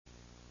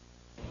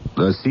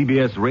The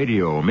CBS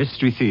Radio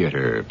Mystery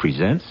Theater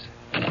presents...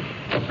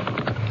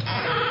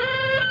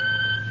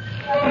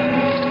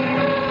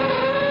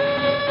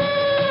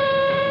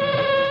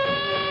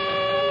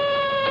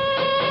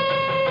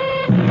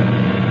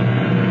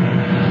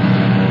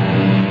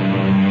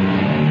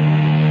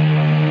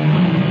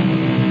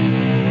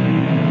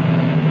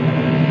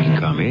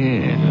 Come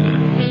in.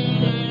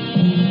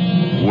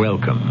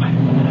 Welcome.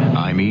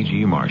 I'm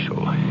E.G. Marshall.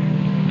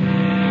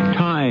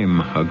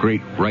 Time, a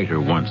great writer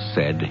once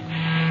said,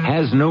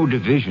 has no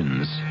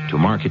divisions to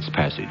mark its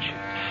passage.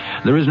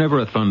 There is never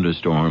a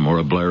thunderstorm or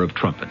a blare of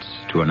trumpets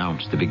to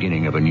announce the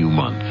beginning of a new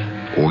month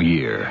or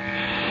year.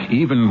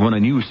 Even when a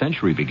new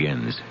century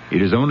begins,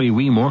 it is only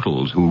we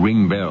mortals who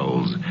ring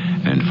bells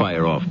and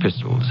fire off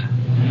pistols.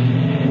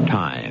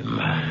 Time.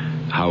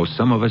 How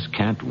some of us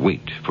can't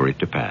wait for it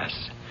to pass.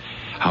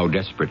 How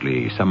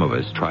desperately some of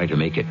us try to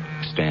make it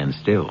stand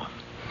still.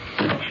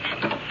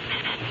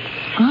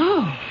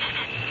 Oh.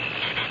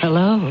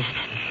 Hello.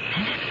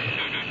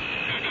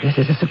 This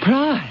is a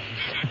surprise.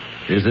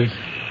 Is it?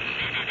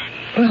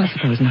 Well, I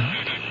suppose not.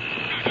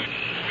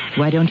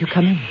 Why don't you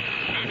come in?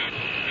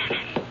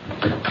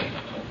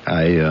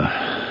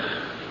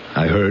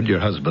 I heard your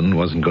husband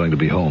wasn't going to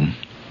be home.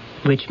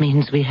 Which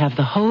means we have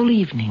the whole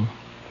evening.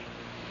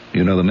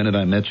 You know, the minute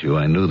I met you,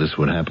 I knew this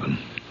would happen.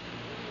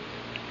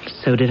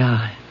 So did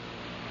I.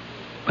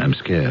 I'm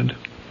scared.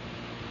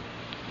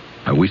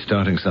 Are we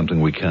starting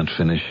something we can't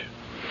finish?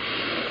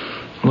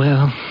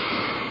 Well,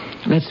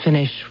 let's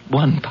finish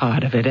one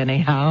part of it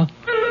anyhow.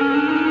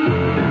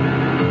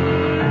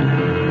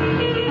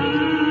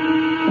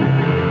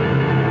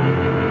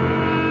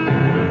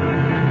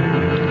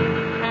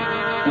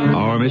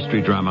 Our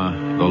mystery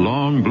drama, The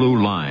Long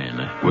Blue Line,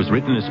 was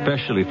written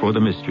especially for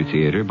the Mystery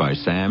Theater by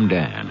Sam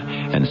Dan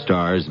and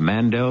stars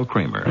Mandel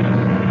Kramer.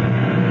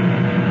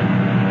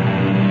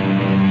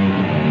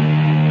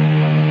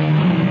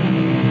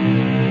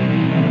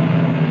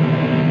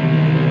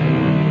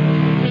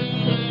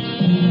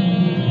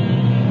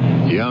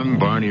 Young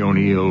Barney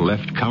O'Neill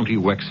left County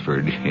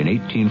Wexford in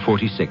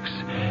 1846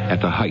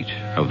 at the height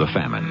of the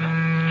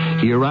famine.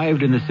 He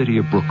arrived in the city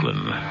of Brooklyn,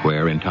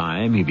 where in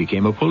time he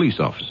became a police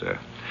officer.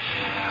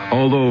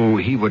 Although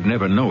he would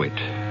never know it,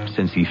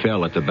 since he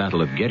fell at the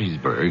Battle of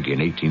Gettysburg in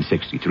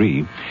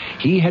 1863,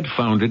 he had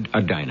founded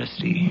a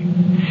dynasty.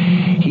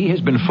 He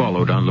has been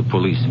followed on the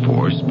police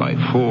force by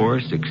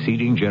 4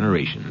 succeeding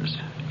generations,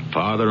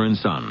 father and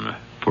son,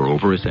 for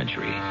over a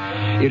century.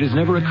 It has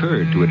never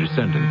occurred to a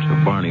descendant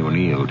of Barney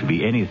O'Neill to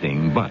be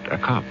anything but a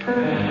cop.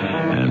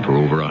 And for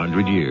over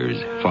 100 years,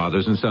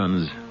 fathers and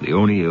sons, the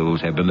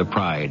O'Neills have been the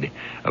pride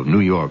of New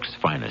York's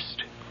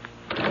finest.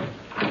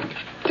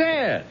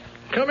 Dad,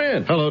 come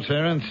in. Hello,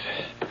 Terence.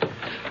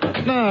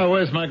 Now,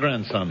 where's my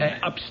grandson?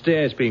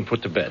 Upstairs being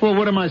put to bed. Well,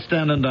 what am I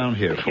standing down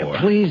here for?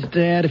 Please,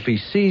 Dad, if he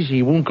sees you,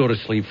 he won't go to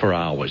sleep for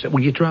hours.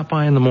 Will you drop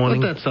by in the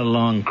morning? But that's a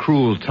long,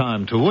 cruel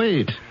time to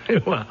wait.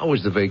 Well, how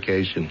was the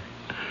vacation?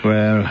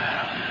 Well,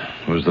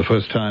 it was the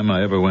first time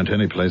I ever went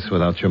anyplace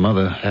without your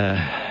mother.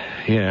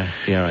 Yeah,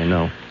 I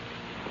know.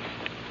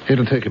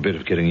 It'll take a bit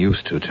of getting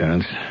used to,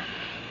 Terence.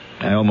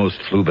 I almost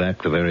flew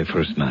back the very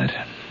first night.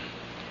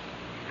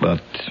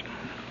 But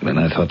then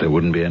I thought there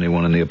wouldn't be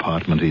anyone in the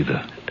apartment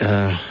either.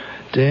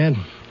 Dad,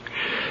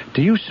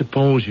 do you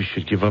suppose you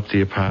should give up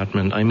the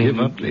apartment? I mean...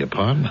 Give up the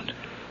apartment?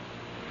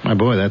 My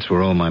boy, that's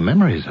where all my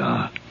memories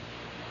are.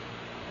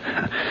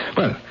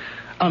 Well,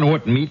 on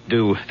what meat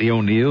do the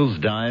O'Neills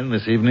dine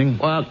this evening?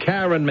 Well,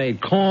 Karen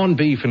made corned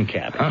beef and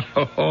cabbage.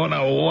 Oh,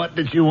 now what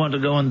did you want to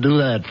go and do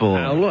that for?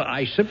 Now, look,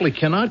 I simply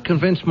cannot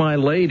convince my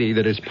lady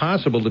that it's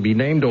possible to be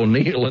named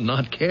O'Neill and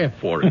not care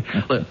for it.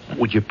 Look,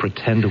 would you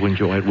pretend to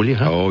enjoy it, will you?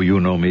 Huh? Oh, you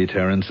know me,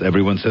 Terence.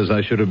 Everyone says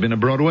I should have been a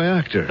Broadway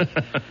actor.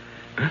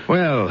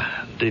 Well,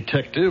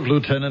 Detective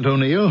Lieutenant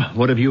O'Neill,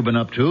 what have you been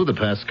up to the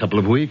past couple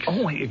of weeks?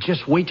 Oh,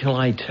 just wait till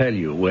I tell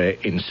you.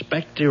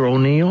 Inspector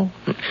O'Neill?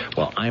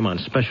 Well, I'm on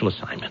special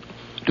assignment.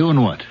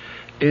 Doing what?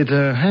 It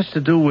has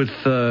to do with,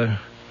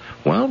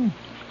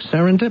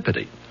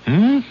 serendipity.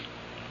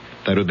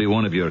 That would be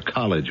one of your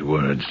college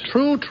words.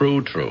 True.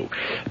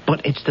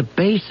 But it's the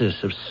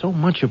basis of so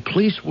much of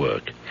police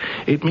work.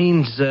 It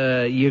means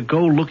you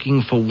go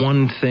looking for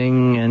one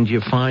thing and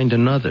you find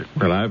another.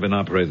 Well, I've been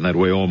operating that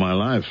way all my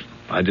life.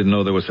 I didn't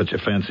know there was such a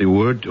fancy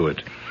word to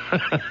it.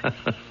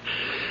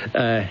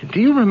 Do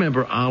you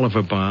remember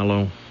Oliver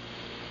Barlow?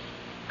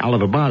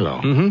 Oliver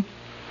Barlow? Mm-hmm.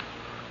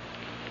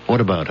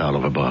 What about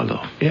Oliver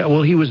Barlow? Yeah,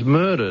 well, he was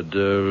murdered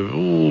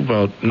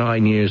about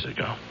 9 years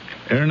ago.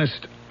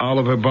 Ernest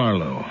Oliver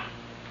Barlow.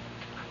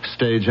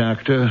 Stage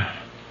actor,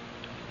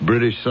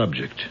 British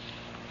subject,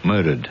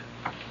 murdered.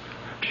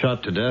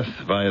 Shot to death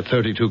by a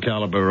 .32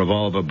 caliber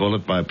revolver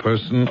bullet by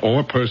person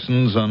or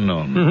persons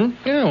unknown.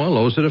 Mm-hmm. Yeah, well,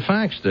 those are the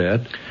facts,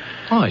 Dad.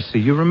 Oh, I see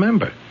you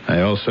remember.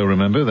 I also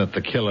remember that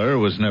the killer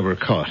was never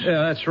caught.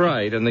 Yeah, that's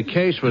right, and the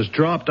case was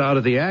dropped out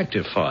of the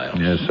active file.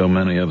 Yes, so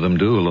many of them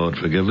do, Lord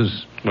forgive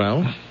us.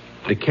 Well,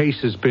 the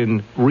case has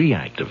been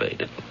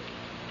reactivated.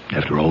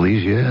 After all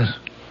these years?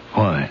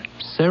 Why?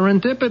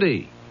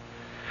 Serendipity.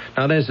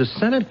 Now, there's a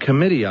Senate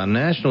Committee on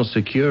National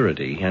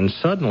Security, and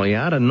suddenly,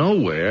 out of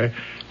nowhere,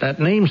 that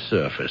name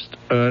surfaced.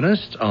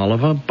 Ernest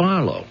Oliver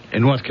Barlow.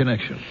 In what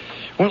connection?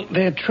 Well,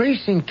 they're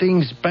tracing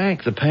things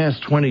back the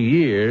past 20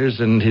 years,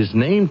 and his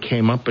name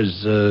came up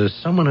as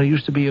someone who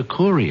used to be a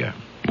courier.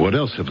 What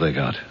else have they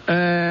got?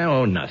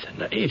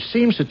 Nothing. It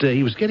seems that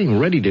he was getting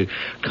ready to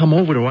come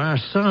over to our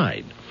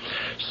side.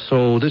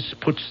 So this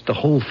puts the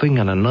whole thing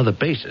on another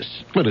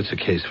basis. But it's a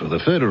case for the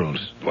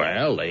Federals.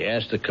 Well, they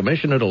asked the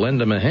commissioner to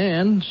lend them a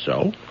hand,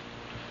 so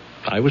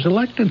I was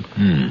elected.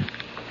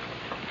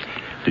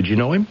 Did you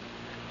know him,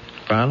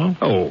 Barlow?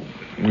 Oh,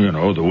 you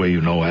know, the way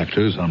you know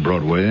actors on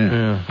Broadway.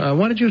 Yeah.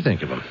 What did you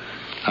think of him?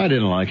 I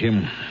didn't like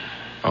him.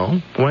 Oh,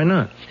 why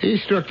not? He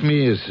struck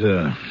me as,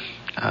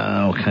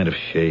 kind of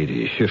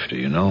shady, shifty,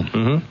 you know?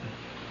 Mm-hmm.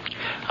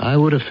 I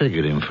would have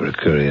figured him for a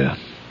courier,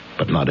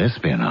 but not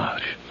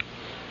espionage.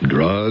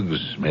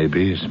 Drugs,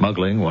 maybe,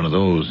 smuggling, one of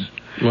those.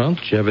 Well,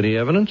 did you have any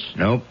evidence?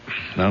 Nope,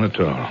 none at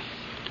all.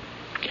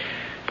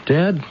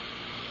 Dad,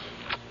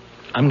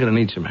 I'm going to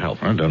need some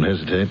help. Well, don't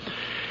hesitate.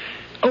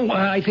 Oh,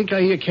 I think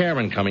I hear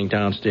Karen coming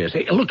downstairs.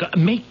 Hey, look,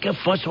 make a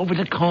fuss over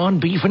the corned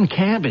beef and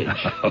cabbage.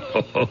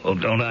 Oh,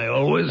 don't I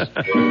always?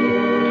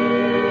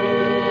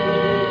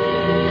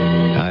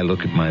 I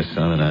look at my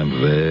son and I'm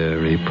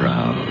very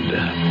proud.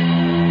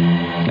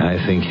 I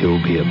think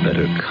he'll be a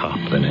better cop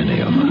than any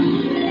of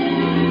us.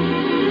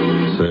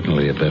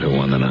 Certainly a better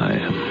one than I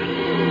am.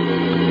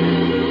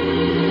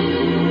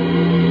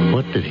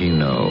 What did he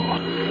know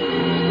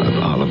of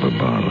Oliver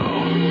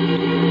Barlow?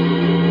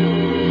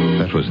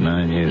 That was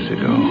 9 years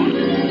ago.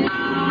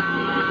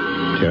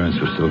 Terence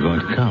was still going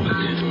to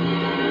college.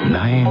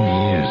 9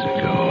 years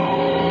ago.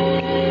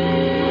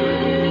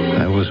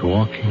 I was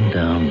walking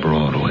down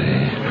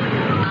Broadway.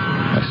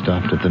 I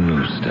stopped at the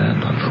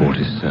newsstand on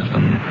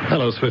 47.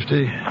 Hello,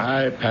 Swifty.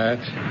 Hi, Pat.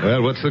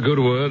 Well, what's the good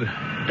word?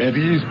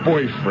 Betty's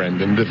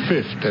boyfriend in the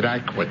Fifth at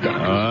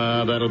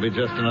Aqueduct. That'll be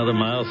just another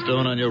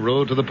milestone on your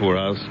road to the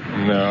poorhouse.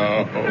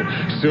 No.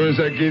 As soon as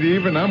I get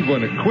even, I'm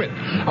going to quit.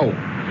 Oh,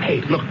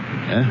 hey, look.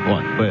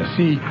 What? Where?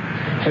 See,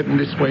 heading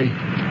this way.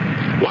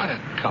 What a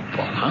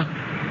couple, huh?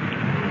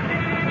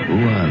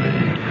 Who are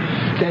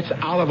they? That's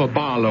Oliver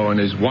Barlow and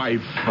his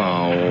wife,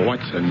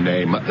 what's her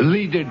name?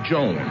 Leda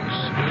Jones.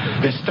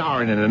 They're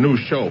starring in a new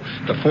show,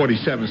 the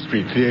 47th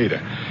Street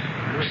Theater.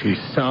 She's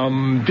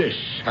some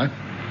dish, huh?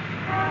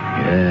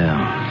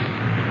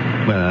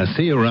 Yeah. Well, I'll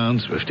see you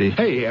around, Swifty.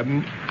 Hey,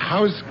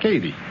 how's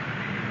Katie?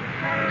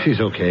 She's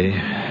okay.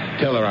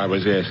 Tell her I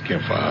was asking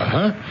for her,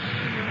 huh?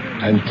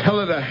 And tell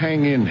her to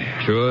hang in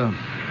there. Sure.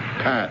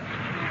 Pat,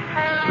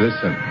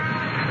 listen.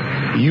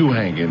 You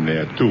hang in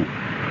there, too.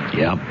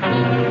 Yep.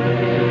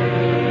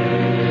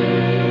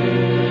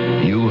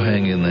 You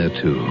hang in there,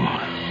 too.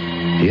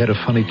 He had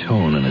a funny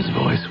tone in his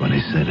voice when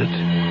he said it.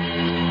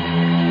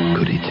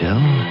 Could he tell?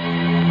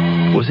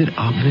 Was it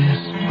obvious?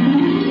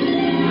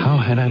 How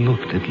had I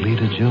looked at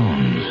Leda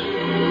Jones?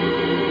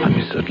 I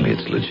mean, certainly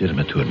it's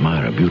legitimate to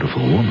admire a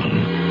beautiful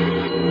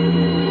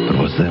woman. But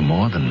was there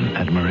more than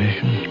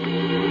admiration?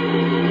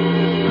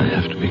 I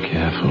have to be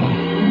careful.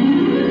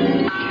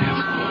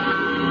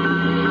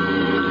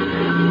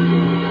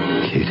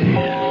 Katie.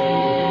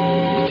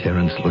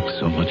 Terence looks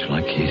so much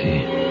like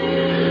Katie.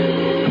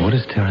 What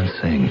is Terence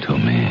saying to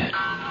me?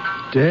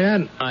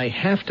 Dad, I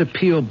have to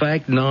peel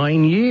back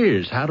 9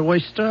 years. How do I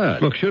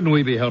start? Look, shouldn't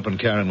we be helping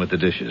Karen with the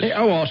dishes? Hey,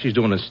 all she's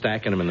doing is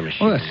stacking them in the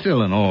machine. Well, that's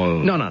still an all...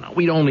 No.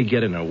 We'd only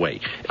get in her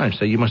way. I'm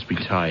saying you must be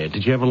tired.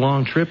 Did you have a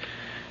long trip?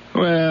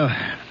 Well,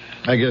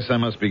 I guess I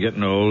must be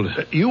getting old.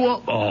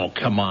 Oh,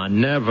 come on,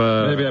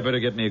 never. Maybe I better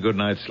get me a good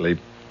night's sleep.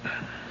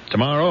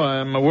 Tomorrow,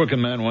 I'm a working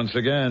man once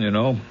again, you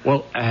know.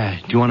 Well,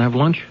 do you want to have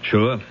lunch?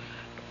 Sure.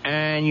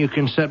 And you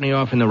can set me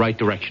off in the right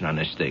direction on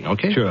this thing,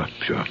 okay? Sure.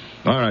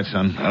 All right,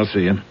 son. I'll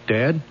see you.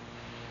 Dad,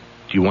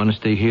 do you want to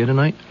stay here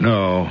tonight?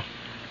 No.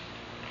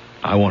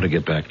 I want to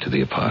get back to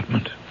the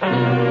apartment.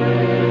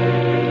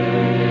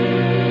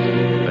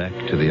 Back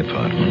to the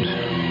apartment.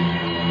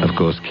 Of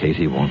course,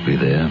 Katie won't be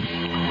there.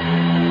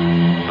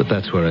 But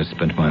that's where I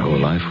spent my whole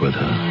life with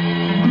her.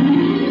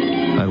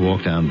 I'd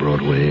walk down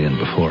Broadway, and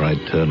before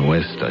I'd turn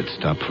west, I'd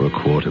stop for a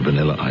quart of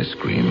vanilla ice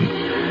cream.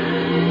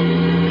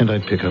 And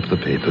I'd pick up the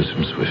papers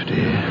from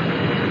Swifty.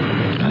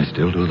 I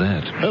still do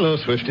that. Hello,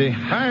 Swifty.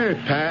 Hi,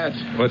 Pat.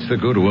 What's the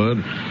good word?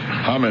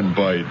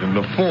 Hummingbird in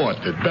the fort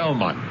at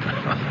Belmont.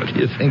 Do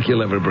you think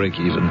you'll ever break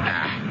even?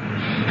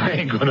 I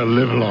ain't going to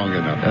live long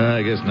enough.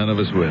 I guess none of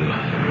us will.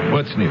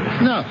 What's new?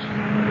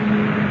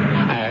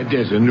 Nothing.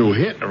 There's a new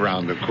hit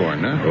around the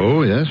corner.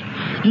 Oh, yes?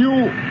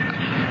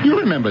 You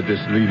remember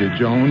this Leda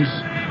Jones?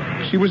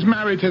 She was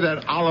married to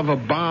that Oliver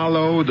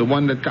Barlow, the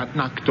one that got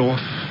knocked off.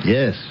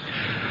 Yes.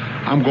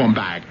 I'm going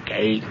back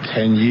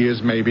 8-10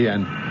 years maybe,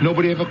 and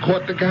nobody ever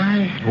caught the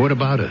guy. What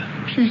about her?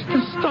 She's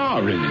the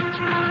star in it.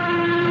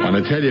 I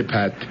want to tell you,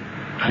 Pat,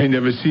 I ain't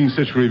never seen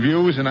such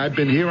reviews, and I've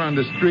been here on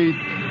the street.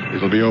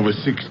 It'll be over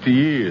 60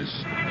 years.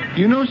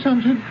 You know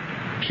something?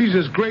 She's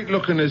as great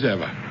looking as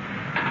ever.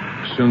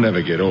 She'll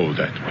never get old,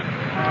 that one.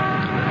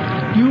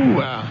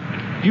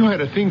 You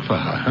had a thing for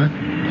her, huh?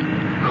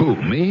 Who,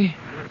 me?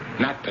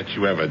 Not that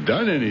you ever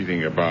done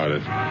anything about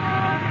it.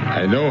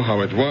 I know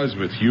how it was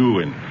with you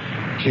and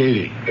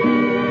Katie.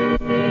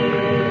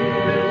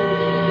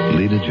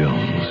 Leda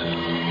Jones.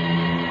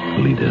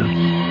 Leda.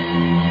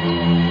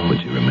 Would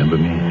you remember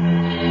me?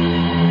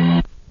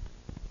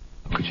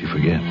 How could you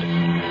forget?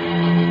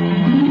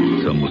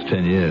 It's almost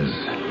 10 years.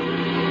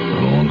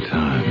 A long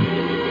time.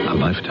 A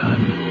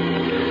lifetime.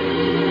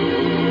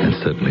 And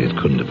certainly it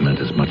couldn't have meant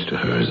as much to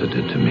her as it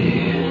did to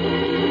me.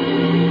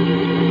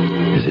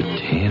 Is it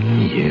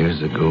 10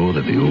 years ago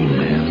that the old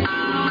man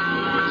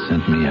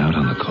sent me out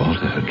on the call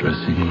to her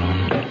dressing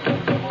room?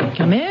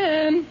 Come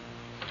in.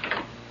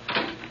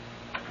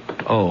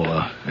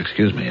 Oh,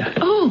 excuse me.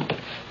 Oh,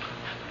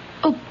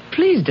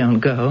 please don't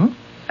go.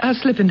 I'll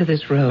slip into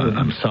this robe.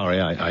 I'm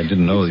sorry. I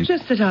didn't know. It's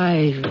just that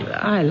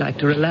I like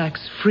to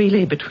relax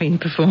freely between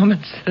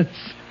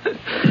performances.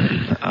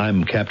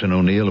 I'm Captain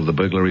O'Neill of the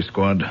burglary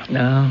squad.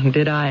 No,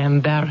 did I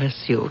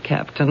embarrass you,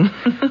 Captain?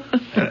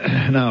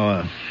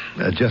 Now,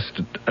 just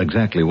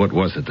exactly what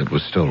was it that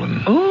was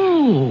stolen?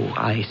 Oh,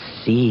 I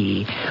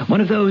see.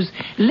 One of those,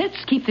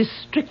 let's keep this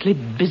strictly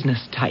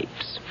business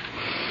types.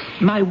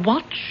 My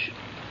watch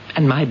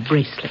and my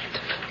bracelet.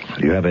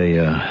 Do you have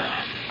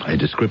a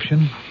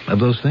description of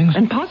those things?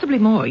 And possibly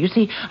more. You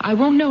see, I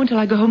won't know until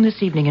I go home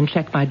this evening and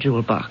check my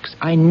jewel box.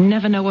 I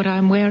never know what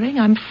I'm wearing.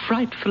 I'm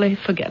frightfully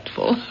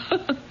forgetful.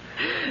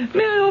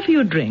 May I offer you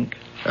a drink?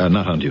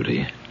 Not on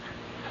duty.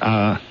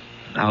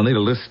 I'll need a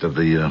list of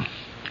the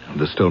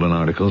stolen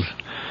articles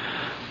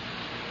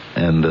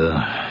and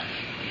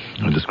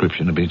a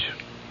description of each.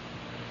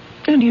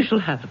 And you shall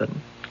have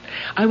them.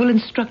 I will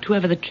instruct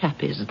whoever the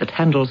chap is that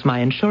handles my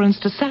insurance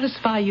to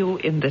satisfy you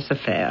in this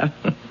affair.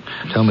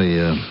 Tell me,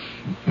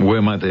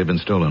 where might they have been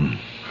stolen?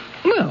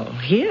 Well,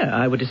 here,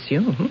 I would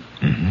assume.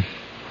 Mm-hmm.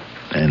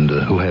 And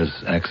who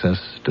has access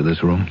to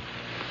this room?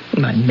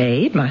 My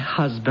maid, my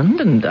husband,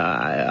 and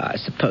I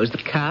suppose the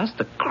cast,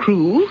 the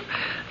crew,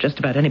 just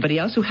about anybody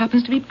else who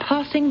happens to be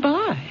passing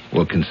by.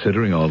 Well,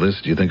 considering all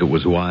this, do you think it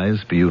was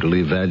wise for you to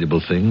leave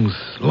valuable things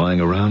lying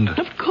around?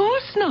 Of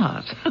course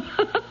not.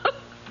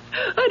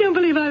 I don't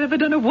believe I've ever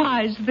done a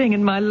wise thing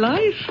in my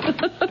life.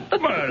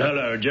 Well,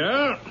 hello,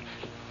 Joe.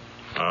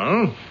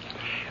 Oh,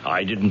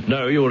 I didn't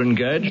know you were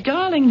engaged.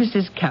 Darling, this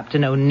is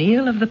Captain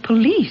O'Neill of the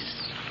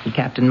police.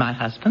 Captain, my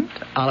husband,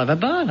 Oliver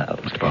Barlow.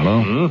 Mr.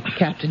 Barlow? The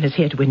captain is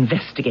here to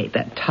investigate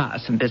that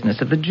tiresome business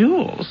of the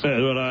jewels.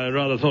 Well, I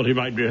rather thought he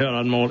might be here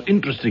on more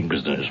interesting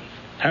business.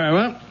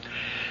 However,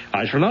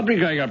 I shall not be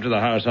going up to the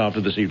house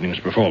after this evening's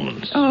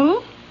performance.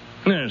 Oh?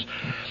 Yes.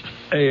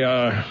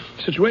 A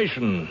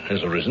situation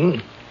has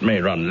arisen. May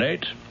run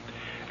late.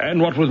 And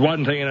what with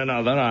one thing and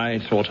another, I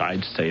thought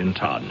I'd stay in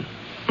town.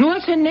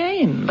 What's her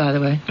name, by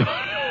the way?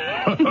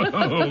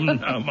 Oh,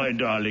 now, my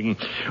darling.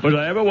 Was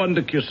I ever one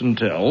to kiss and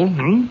tell?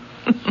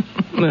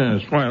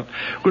 Yes, well,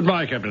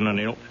 goodbye, Captain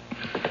O'Neill.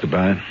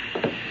 Goodbye.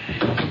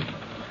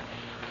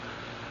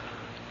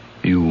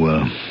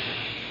 You'll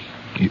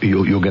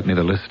get me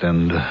the list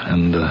and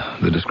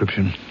the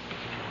description?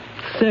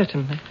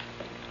 Certainly.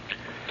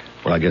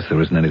 Well, I guess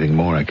there isn't anything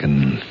more I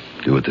can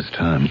do at this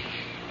time.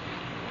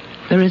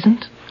 There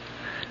isn't?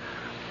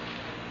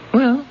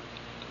 Well,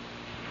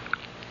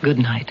 good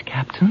night,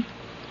 Captain.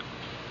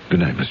 Good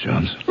night, Miss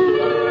Jones.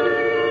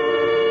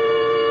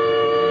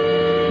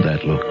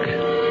 That look.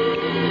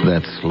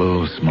 That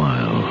slow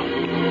smile.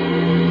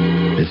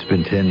 It's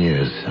been 10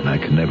 years, and I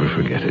can never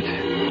forget it.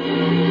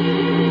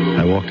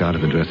 I walked out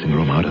of the dressing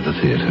room, out of the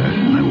theater,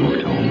 and I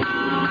walked home.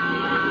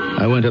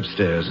 I went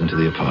upstairs into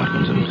the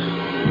apartment, and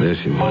there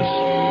she was.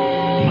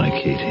 My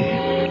Katie.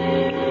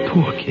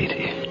 Poor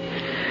Katie.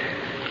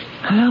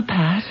 Hello,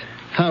 Pat.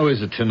 How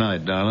is it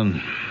tonight, darling?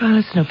 Well,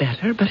 it's no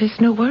better, but it's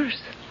no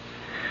worse.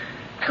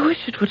 I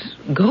wish it would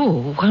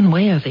go one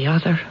way or the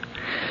other.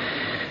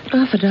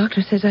 Well, the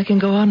doctor says I can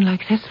go on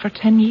like this for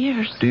 10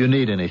 years. Do you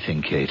need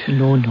anything, Kate?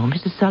 No.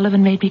 Mrs.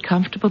 Sullivan made me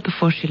comfortable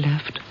before she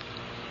left.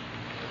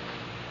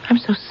 I'm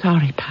so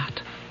sorry,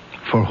 Pat.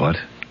 For what?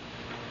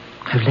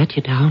 I've let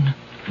you down.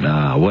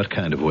 Now, what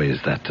kind of way is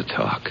that to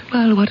talk?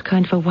 Well, what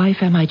kind of a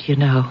wife am I to you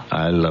now?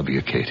 I love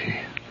you, Katie.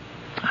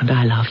 And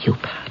I love you,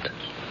 Pat.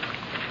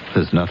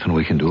 There's nothing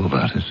we can do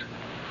about it.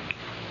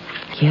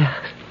 Yes.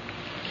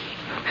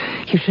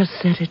 You just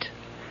said it.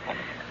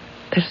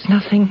 There's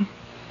nothing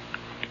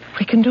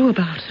we can do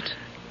about it.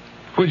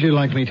 Would you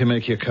like me to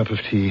make you a cup of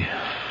tea?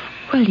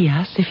 Well,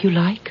 yes, if you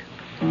like.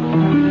 I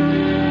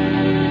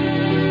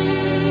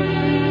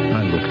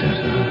looked at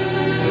her.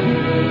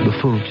 The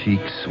full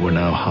cheeks were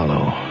now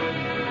hollow.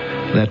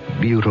 That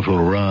beautiful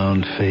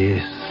round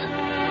face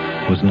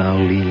was now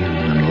lean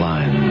and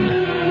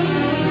lined.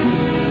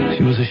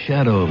 She was a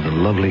shadow of the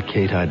lovely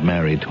Kate I'd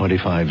married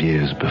 25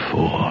 years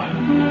before.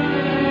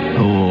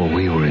 Oh,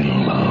 we were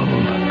in love.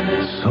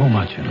 So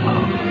much in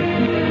love.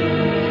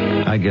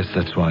 I guess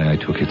that's why I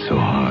took it so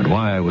hard.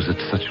 Why I was at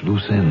such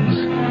loose ends.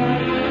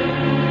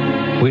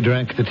 We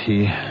drank the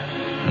tea,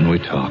 and we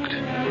talked.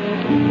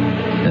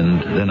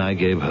 And then I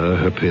gave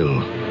her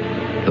pill.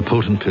 The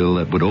potent pill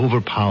that would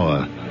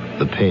overpower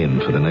the pain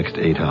for the next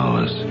 8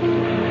 hours.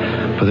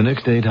 For the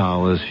next 8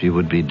 hours, she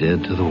would be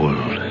dead to the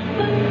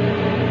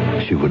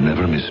world. She would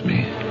never miss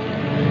me.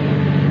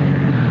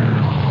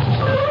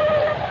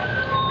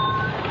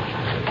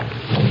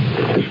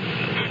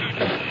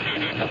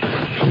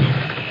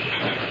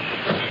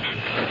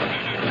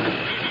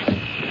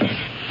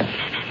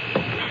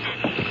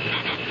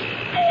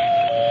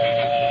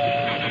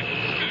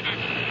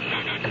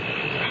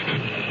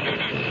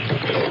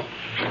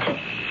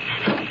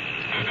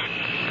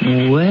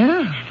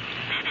 Well,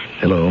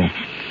 Hello.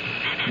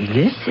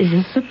 this is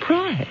a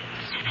surprise.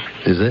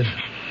 Is it?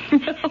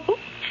 No,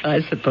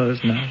 I suppose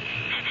not.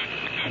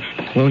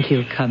 Won't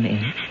you come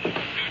in?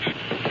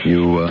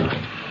 You,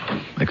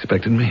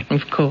 expected me?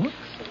 Of course.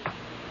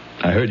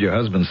 I heard your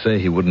husband say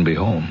he wouldn't be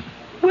home.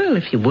 Well,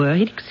 if he were,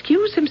 he'd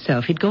excuse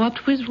himself. He'd go up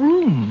to his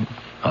room.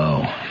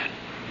 Oh.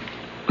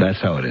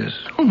 That's how it is.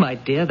 Oh, my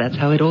dear, that's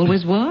how it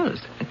always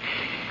was.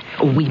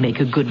 We make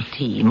a good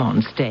team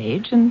on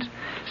stage, and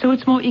so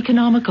it's more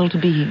economical to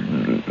be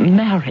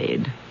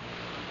married.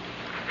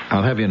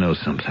 I'll have you know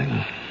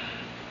something.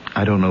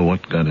 I don't know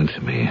what got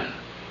into me.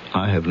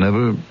 I have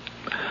never...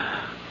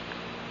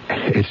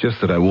 It's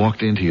just that I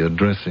walked into your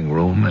dressing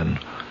room and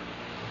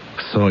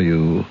saw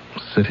you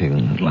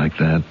sitting like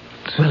that.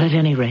 Well, at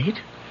any rate,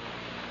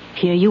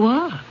 here you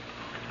are.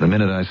 The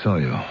minute I saw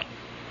you,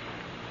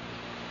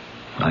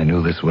 I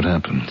knew this would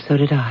happen. So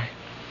did I.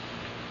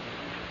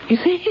 You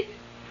see,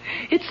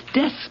 it's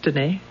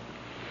destiny.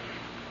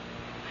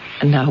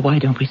 And now why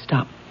don't we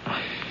stop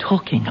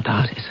talking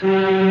about it?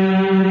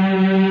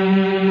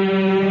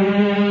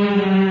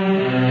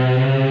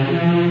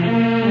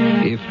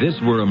 If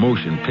this were a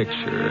motion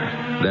picture,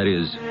 that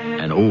is,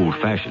 an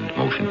old-fashioned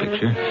motion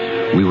picture,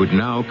 we would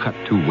now cut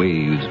to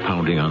waves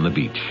pounding on the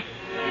beach.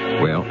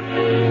 Well,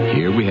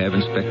 here we have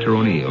Inspector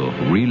O'Neill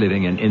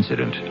reliving an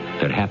incident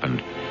that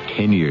happened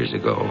 10 years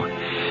ago.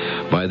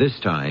 By this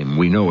time,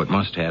 we know it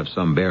must have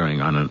some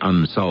bearing on an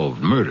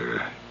unsolved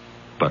murder.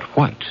 But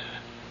what?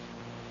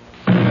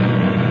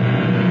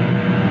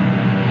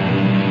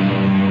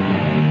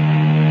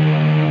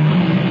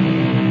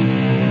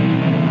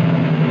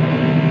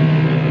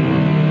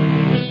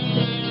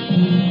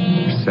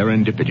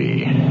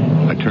 Serendipity,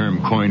 a term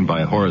coined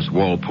by Horace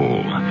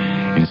Walpole,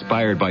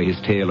 inspired by his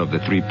tale of the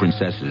three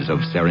princesses of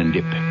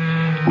Serendip,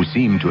 who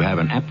seem to have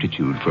an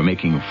aptitude for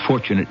making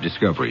fortunate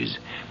discoveries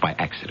by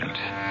accident.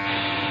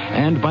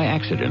 And by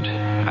accident,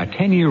 a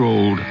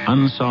 10-year-old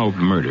unsolved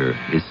murder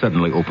is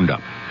suddenly opened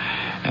up.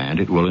 And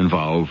it will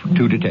involve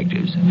two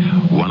detectives,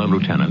 one a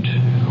lieutenant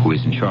who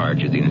is in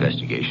charge of the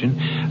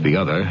investigation, the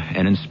other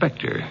an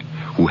inspector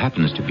who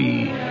happens to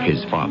be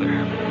his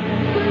father.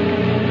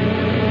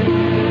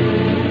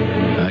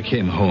 I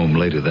came home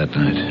later that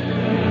night,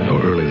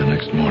 or early the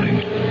next morning.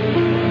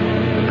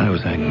 I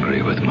was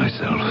angry with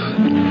myself.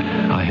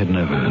 I had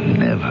never,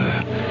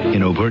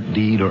 in overt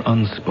deed or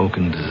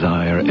unspoken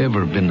desire,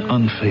 ever been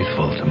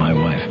unfaithful to my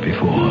wife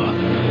before.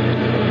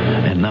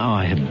 And now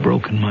I had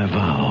broken my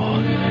vow.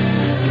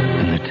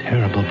 And the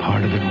terrible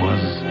part of it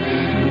was,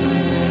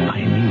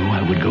 I knew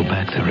I would go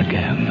back there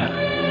again.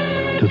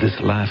 To this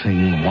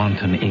laughing,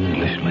 wanton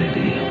English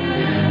lady.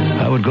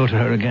 I would go to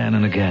her again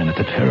and again at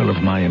the peril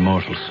of my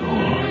immortal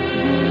soul.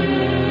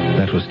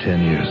 That was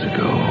 10 years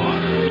ago.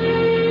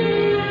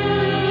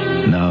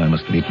 Now I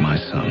must meet my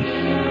son.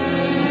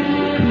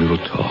 And we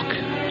will talk.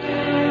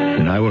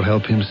 And I will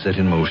help him set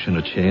in motion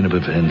a chain of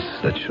events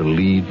that shall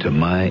lead to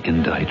my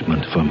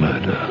indictment for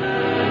murder.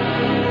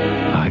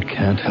 I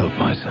can't help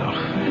myself.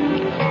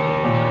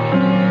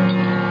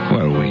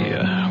 Well,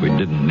 we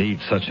didn't need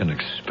such an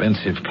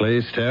expensive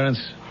place, Terence.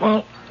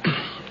 Well,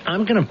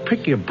 I'm going to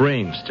pick your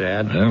brains,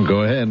 Dad. Well,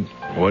 go ahead.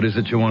 What is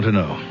it you want to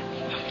know?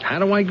 How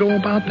do I go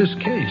about this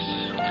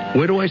case?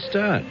 Where do I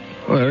start?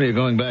 Well, you're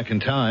going back in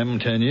time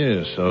 10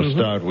 years, so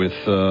start with,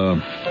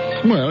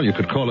 you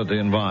could call it the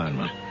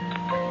environment.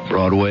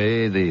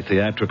 Broadway, the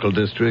theatrical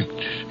district,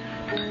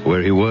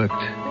 where he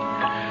worked.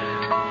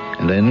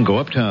 And then go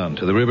uptown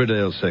to the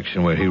Riverdale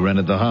section where he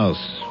rented the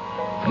house,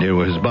 near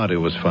where his body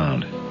was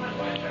found.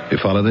 You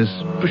follow this?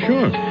 For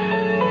sure.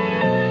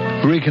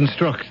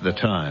 Reconstruct the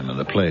time and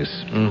the place.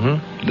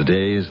 Mm-hmm. The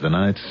days, the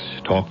nights,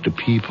 talk to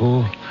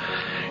people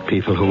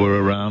who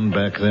were around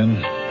back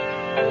then.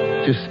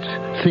 Just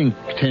think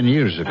 10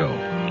 years ago.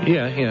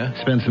 Yeah.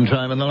 Spend some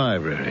time in the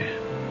library.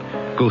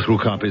 Go through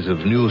copies of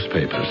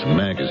newspapers and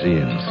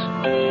magazines.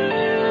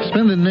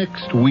 Spend the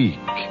next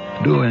week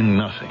doing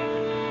nothing.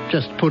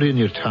 Just put in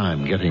your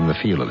time getting the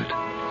feel of it.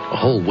 A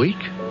whole week?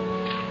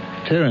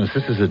 Terence,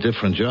 this is a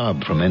different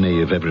job from any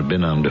you've ever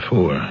been on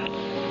before.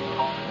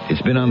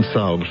 It's been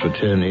unsolved for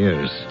 10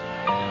 years.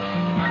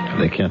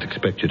 They can't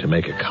expect you to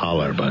make a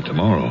collar by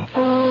tomorrow.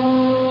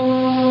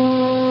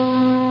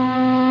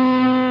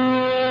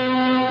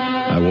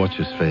 I watch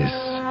his face.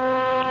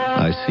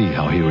 I see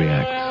how he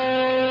reacts.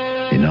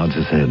 He nods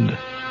his head.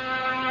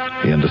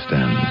 He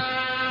understands.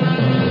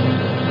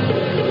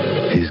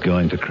 He's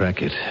going to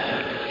crack it.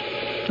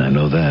 I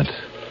know that.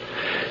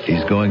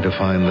 He's going to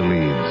find the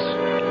leads.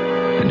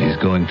 And he's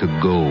going to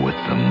go with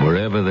them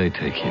wherever they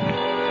take him.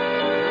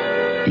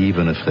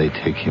 even if they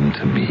take him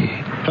to me.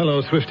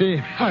 Hello, Swifty.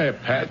 Hiya,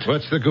 Pat.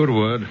 What's the good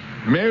word?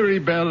 Mary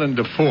Bell and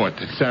the Fort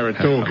at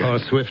Saratoga. Oh,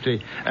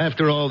 Swifty,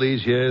 after all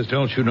these years,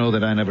 don't you know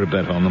that I never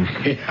bet on them?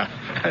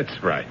 Yeah,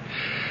 that's right.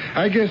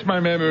 I guess my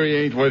memory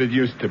ain't what it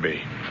used to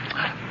be.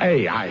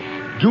 Hey,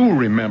 I do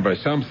remember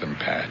something,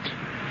 Pat.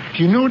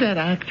 Do you know that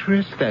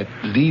actress, that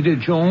Lita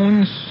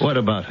Jones? What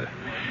about her?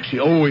 She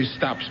always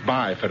stops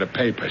by for the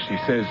paper. She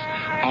says,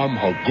 I'm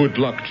her good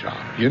luck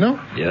charm, you know?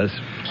 Yes.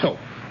 So,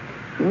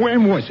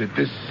 when was it?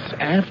 This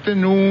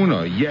afternoon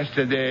or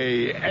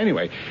yesterday?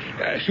 Anyway,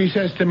 she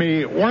says to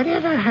me,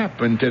 whatever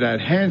happened to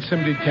that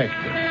handsome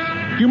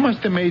detective? You must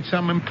have made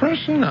some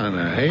impression on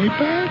her, hey,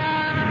 Pat?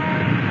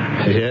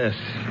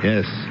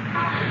 Yes.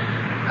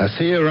 I'll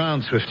see you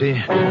around, Swifty.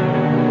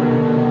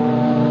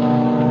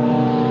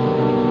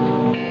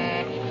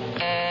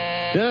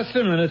 Just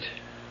a minute.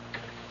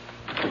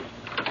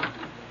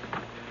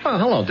 Oh,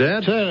 hello,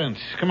 Dad. Terence,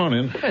 come on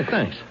in. Hey,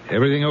 thanks.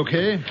 Everything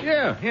okay?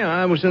 Yeah,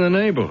 I was in the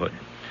neighborhood.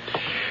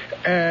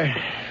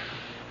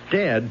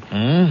 Dad,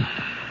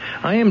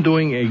 I am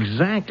doing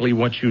exactly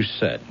what you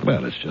said.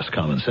 Well, it's just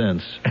common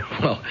sense.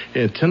 Well,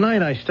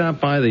 tonight I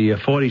stopped by the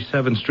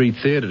 47th Street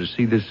Theater to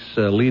see this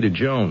Lita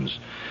Jones.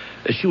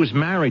 She was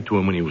married to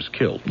him when he was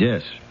killed.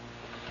 Yes.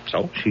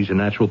 So she's a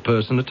natural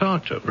person to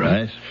talk to.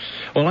 Right.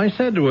 Well, I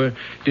said to her,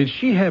 did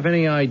she have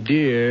any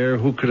idea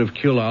who could have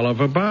killed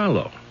Oliver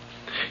Barlow?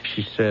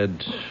 She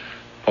said,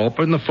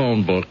 open the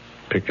phone book,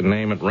 pick a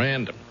name at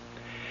random.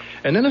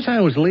 And then as I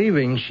was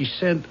leaving, she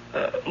said,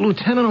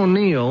 Lieutenant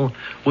O'Neill,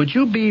 would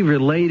you be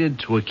related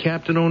to a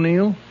Captain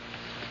O'Neill?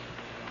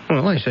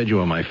 Well, I said you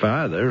were my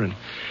father, and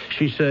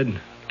she said,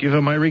 give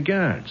her my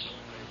regards.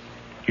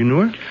 You knew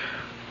her?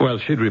 Well,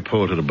 she'd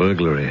reported a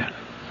burglary,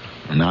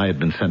 and I had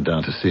been sent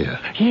down to see her.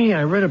 Yeah,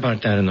 I read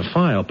about that in the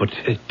file, but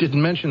it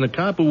didn't mention the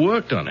cop who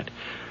worked on it.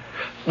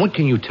 What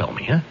can you tell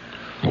me, huh?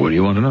 What do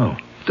you want to know?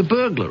 The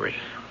burglary.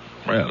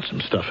 Well, some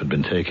stuff had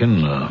been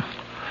taken. A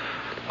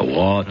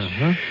watch,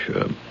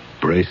 a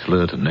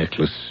bracelet, a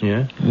necklace.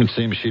 Yeah? It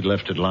seems she'd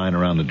left it lying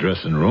around the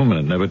dressing room, and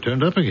it never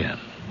turned up again.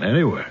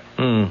 Anywhere.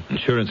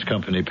 Insurance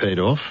company paid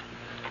off.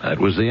 That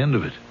was the end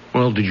of it.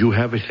 Well, did you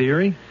have a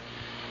theory?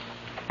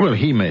 Well,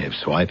 he may have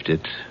swiped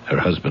it, her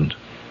husband.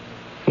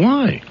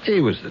 Why? He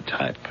was the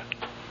type.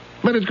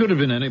 But it could have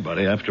been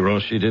anybody. After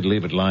all, she did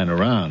leave it lying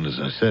around, as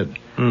I said.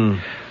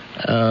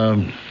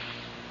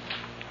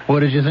 What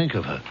did you think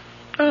of her?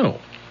 Oh,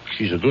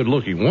 she's a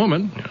good-looking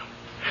woman.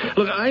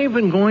 Look, I've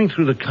been going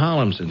through the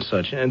columns and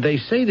such, and they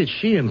say that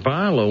she and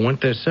Barlow went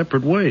their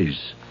separate ways.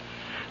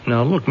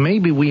 Now, look,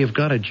 maybe we have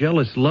got a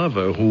jealous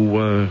lover who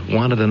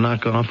wanted to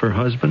knock off her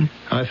husband.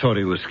 I thought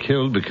he was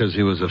killed because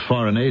he was a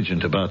foreign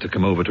agent about to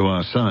come over to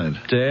our side.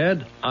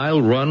 Dad,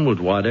 I'll run with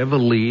whatever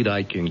lead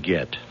I can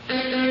get.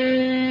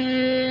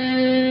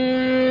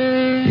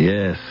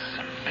 Yes,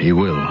 he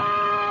will.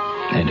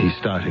 And he's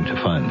starting to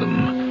find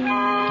them.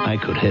 I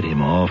could head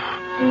him off.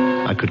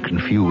 I could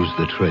confuse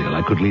the trail.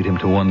 I could lead him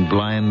to one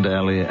blind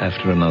alley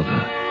after another.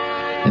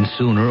 And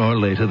sooner or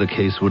later, the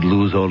case would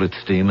lose all its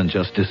steam and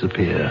just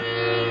disappear.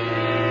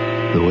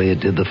 The way it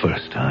did the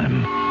first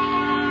time.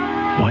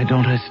 Why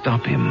don't I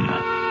stop him?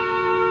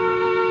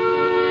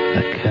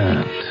 I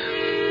can't.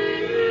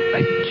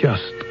 I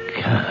just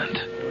can't.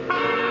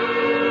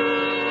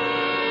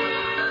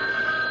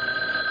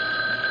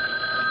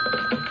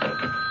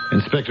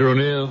 Inspector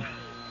O'Neill?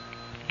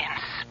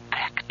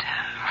 Inspector.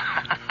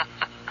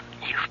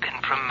 You've been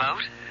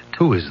promoted?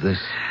 Who is this?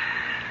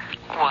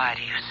 Why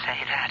do you say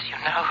that? You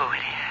know who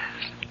it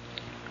is.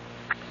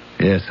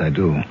 Yes, I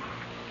do.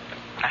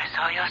 I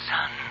saw your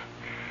son.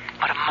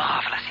 What a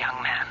marvelous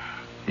young man.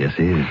 Yes,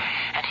 he is.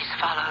 And he's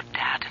followed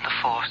Dad in the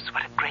force.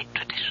 What a great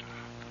tradition.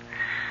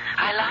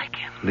 I like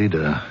him.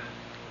 Lida,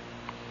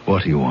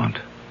 what do you want?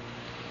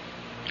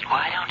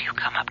 Why don't you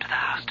come up to the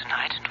house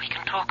tonight and we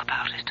can talk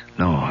about it?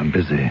 No, I'm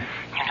busy.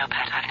 You know,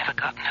 Pat, I've never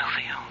gotten over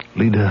you.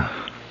 Lida,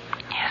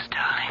 Yes,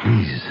 darling.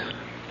 please.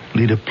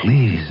 Lida,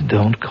 please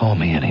don't call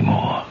me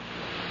anymore.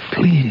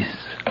 Please.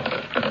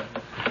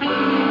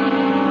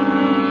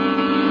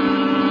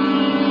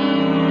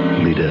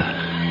 Lida,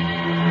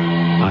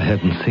 I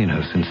hadn't seen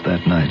her since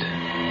that night.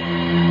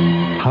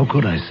 How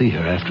could I see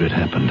her after it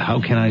happened? How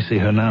can I see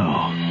her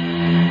now?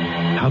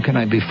 How can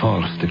I be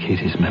false to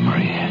Katie's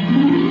memory?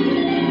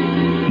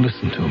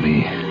 Listen to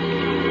me.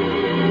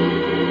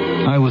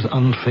 I was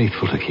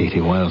unfaithful to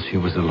Katie while she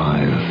was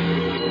alive.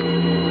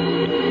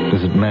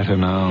 Does it matter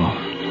now?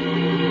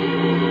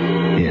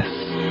 Yes.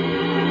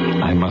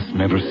 I must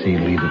never see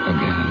Lida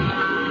again.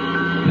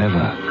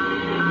 Never.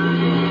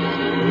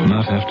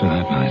 Not after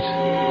that night.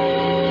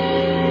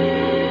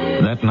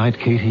 That night,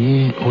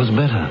 Katie was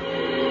better.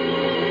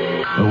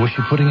 Or was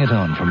she putting it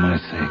on for my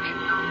sake?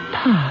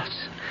 Pat,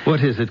 What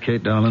is it,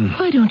 Kate, darling?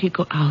 why don't you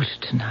go out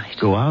tonight?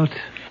 Go out?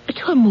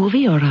 To a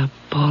movie or a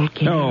ball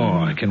game? Oh,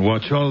 I can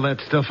watch all that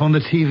stuff on the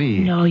TV.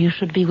 No, you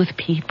should be with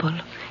people.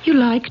 You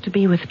like to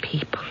be with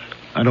people.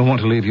 I don't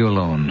want to leave you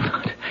alone.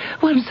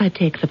 Once I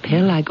take the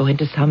pill, I go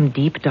into some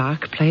deep,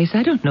 dark place.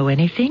 I don't know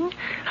anything.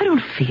 I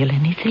don't feel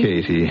anything.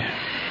 Katie,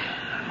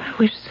 I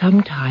wish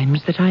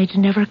sometimes that I'd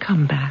never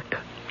come back.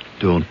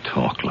 Don't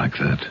talk like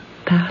that.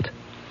 Pat,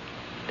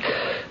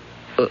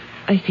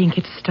 I think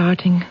it's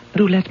starting.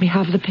 Do let me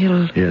have the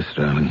pill. Yes,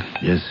 darling.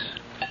 Yes.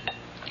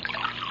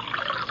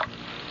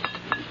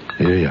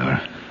 Here you are.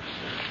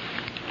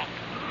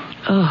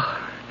 Oh.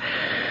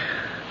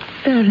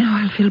 There,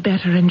 now I'll feel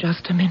better in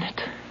just a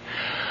minute.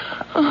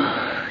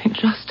 Oh, in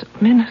just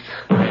a minute.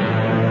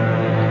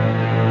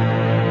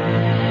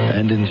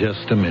 And in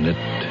just a minute,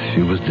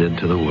 she was dead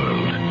to the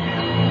world.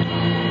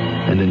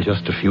 And in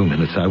just a few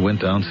minutes, I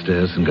went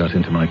downstairs and got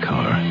into my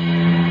car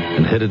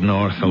and headed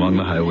north along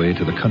the highway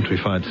to the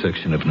countrified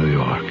section of New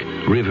York,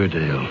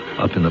 Riverdale,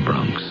 up in the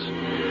Bronx.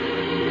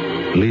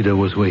 Lida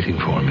was waiting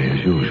for me as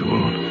usual.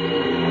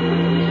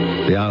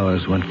 The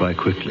hours went by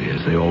quickly,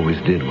 as they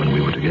always did when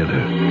we were together.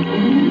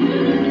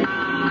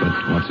 But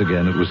once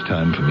again, it was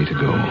time for me to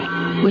go.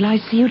 Will I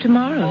see you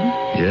tomorrow?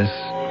 Yes?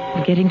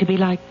 We're getting to be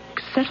like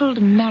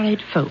settled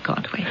married folk,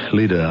 aren't we?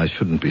 Lida, I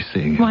shouldn't be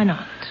seeing you. Why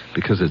not?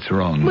 Because it's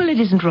wrong. Well, it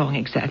isn't wrong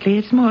exactly.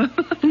 It's more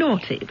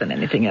naughty than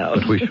anything else.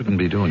 But we shouldn't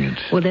be doing it.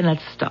 Well, then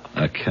let's stop.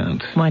 I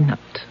can't. Why not?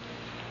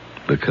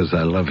 Because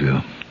I love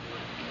you.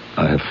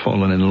 I have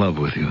fallen in love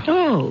with you.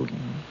 Oh,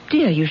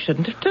 dear, you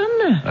shouldn't have done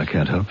that. I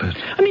can't help it.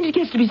 I mean, it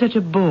gets to be such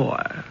a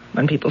bore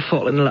when people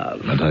fall in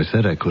love. And I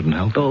said I couldn't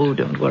help it. Oh,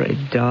 don't worry,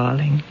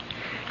 darling.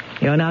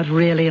 You're not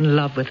really in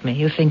love with me.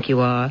 You think you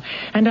are.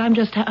 And I'm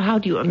just, how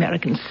do you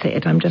Americans say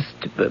it? I'm just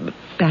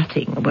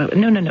batting. Well,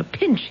 no,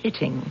 pinch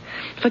hitting.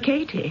 For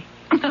Katie.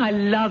 I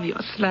love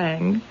your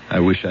slang. I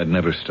wish I'd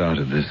never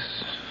started this.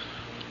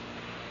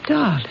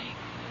 Darling,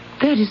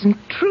 that isn't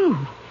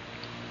true.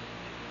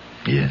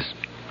 Yes.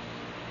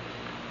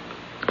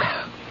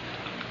 Well,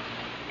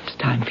 it's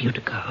time for you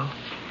to go.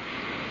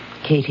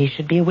 Katie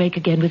should be awake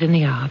again within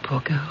the hour,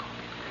 poor girl.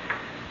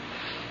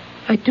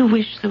 I do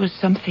wish there was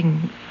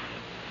something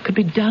could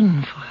be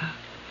done for her.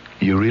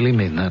 You really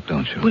mean that,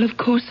 don't you? Well, of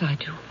course I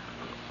do.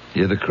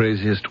 You're the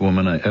craziest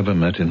woman I ever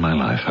met in my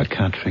life. I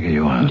can't figure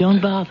you out. Don't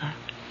bother.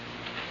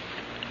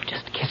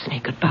 Just kiss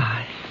me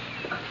goodbye.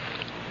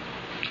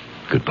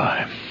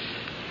 Goodbye.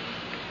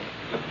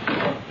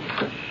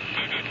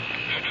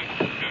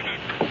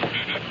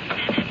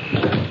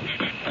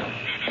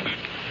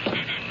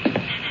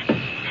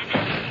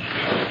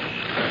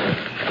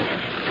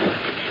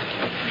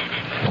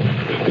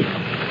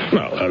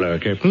 Well, hello,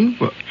 Captain.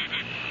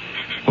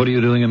 What are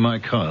you doing in my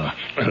car?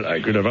 Well, I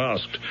could have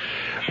asked,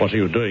 what are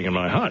you doing in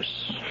my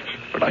house?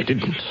 But I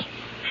didn't.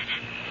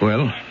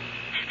 Well?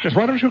 Just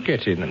why don't you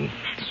get in and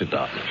sit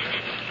down?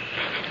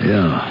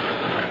 Yeah.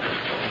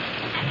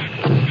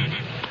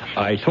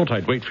 I thought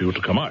I'd wait for you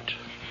to come out.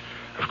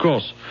 Of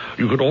course,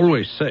 you could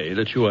always say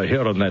that you are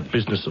here on that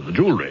business of the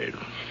jewelry.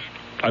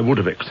 I would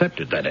have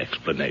accepted that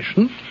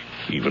explanation,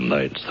 even though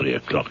it's 3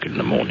 o'clock in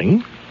the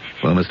morning.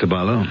 Well, Mr.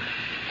 Barlow?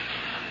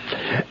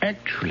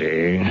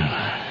 Actually,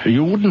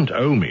 you wouldn't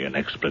owe me an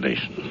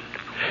explanation.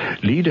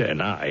 Lida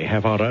and I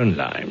have our own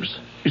lives.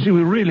 You see,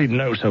 we really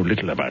know so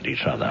little about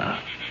each other.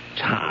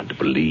 It's hard to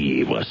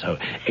believe we're so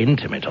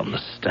intimate on the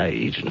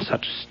stage and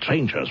such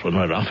strangers when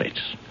we're off it.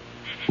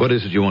 What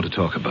is it you want to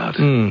talk about?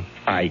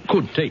 I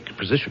could take a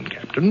position,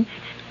 Captain.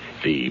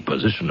 The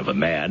position of a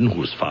man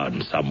who's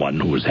found someone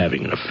who is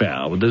having an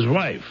affair with his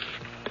wife.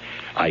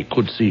 I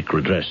could seek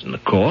redress in the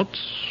courts,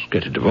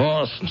 get a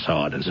divorce, and so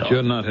on and so on. But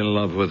you're not in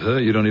love with her.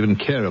 You don't even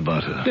care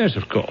about her. Yes,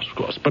 of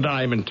course. But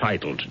I'm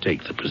entitled to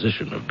take the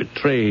position of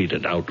betrayed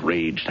and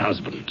outraged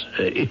husband,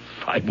 if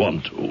I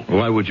want to.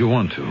 Why would you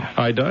want to?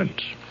 I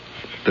don't.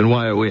 Then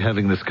why are we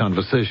having this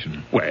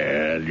conversation?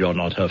 Well, you're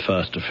not her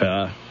first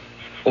affair,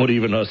 or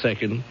even her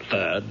second,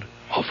 third,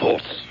 or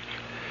fourth.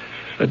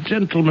 A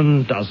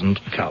gentleman doesn't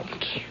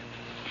count.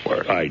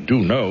 Well, I do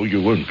know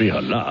you won't be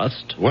her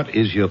last. What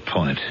is your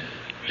point?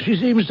 She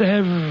seems to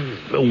have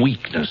a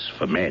weakness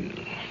for men.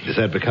 Is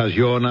that because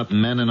you're not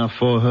man enough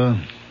for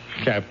her?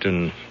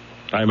 Captain,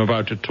 I'm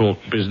about to talk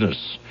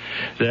business.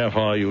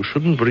 Therefore, you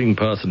shouldn't bring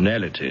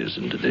personalities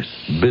into this.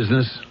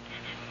 Business?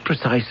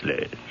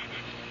 Precisely.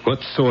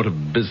 What sort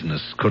of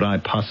business could I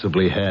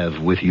possibly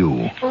have with you?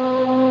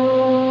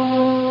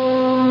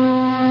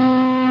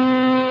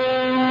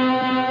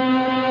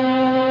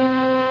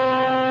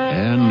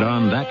 And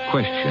on that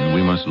question,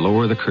 we must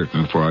lower the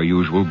curtain for our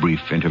usual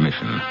brief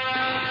intermission.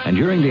 And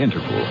during the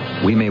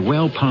interval, we may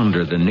well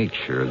ponder the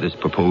nature of this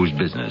proposed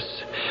business.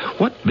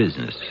 What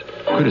business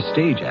could a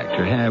stage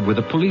actor have with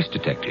a police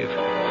detective?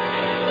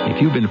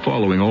 If you've been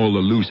following all the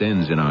loose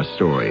ends in our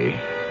story,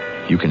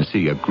 you can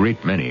see a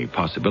great many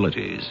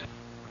possibilities.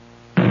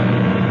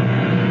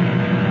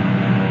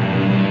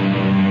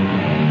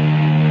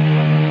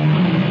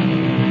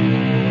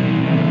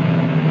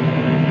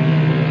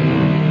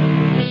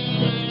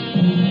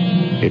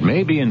 It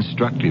may be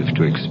instructive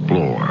to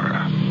explore.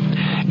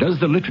 Does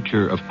the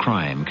literature of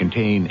crime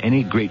contain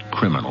any great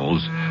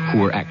criminals who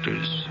were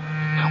actors?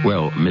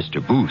 Well, Mr.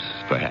 Booth,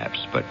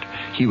 perhaps, but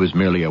he was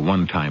merely a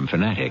one-time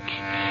fanatic,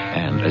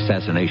 and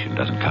assassination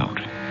doesn't count.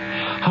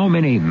 How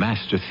many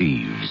master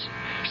thieves,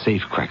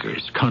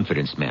 safecrackers,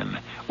 confidence men,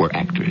 were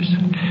actors.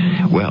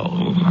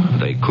 Well,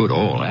 they could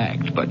all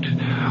act, but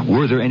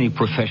were there any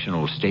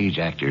professional stage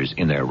actors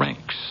in their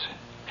ranks?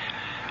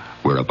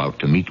 We're about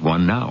to meet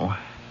one now,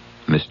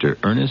 Mr.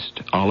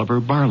 Ernest Oliver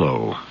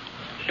Barlow.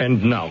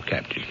 And now,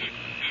 Captain,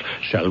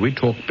 shall we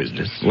talk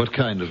business? What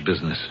kind of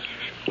business?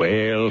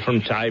 Well,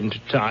 from time to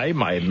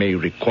time, I may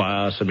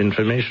require some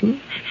information.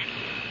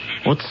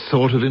 What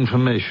sort of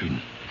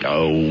information?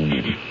 Oh,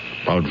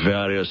 about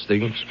various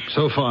things.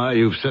 So far,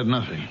 you've said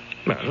nothing.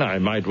 Well, I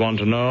might want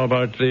to know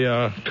about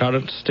the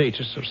current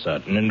status of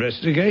certain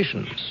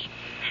investigations.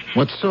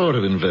 What sort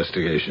of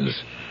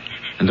investigations?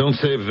 And don't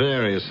say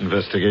various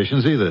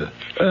investigations either.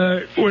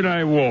 When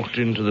I walked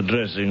into the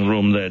dressing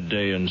room that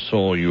day and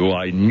saw you,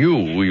 I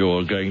knew you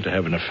were going to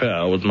have an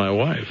affair with my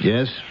wife.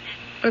 Yes?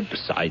 The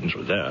signs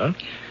were there.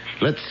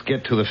 Let's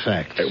get to the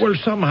facts. Well,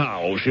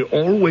 somehow she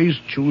always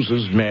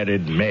chooses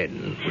married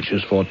men, which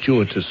is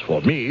fortuitous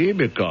for me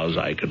because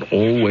I can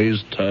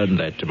always turn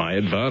that to my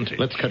advantage.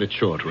 Let's cut it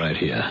short right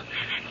here.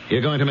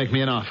 You're going to make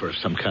me an offer of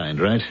some kind,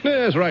 right?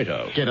 Yes,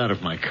 righto. Get out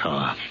of my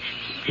car.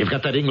 You've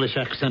got that English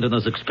accent and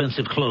those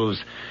expensive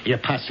clothes. You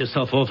pass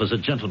yourself off as a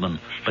gentleman,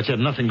 but you're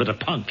nothing but a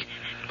punk.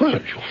 Well,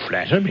 you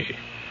flatter me.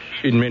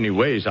 In many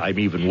ways, I'm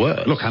even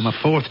worse. Look, I'm a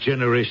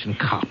fourth-generation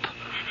cop.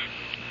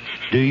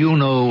 Do you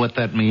know what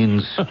that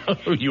means?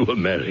 You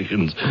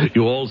Americans,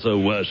 you also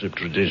worship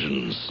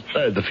traditions.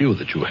 The few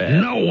that you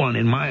have. No one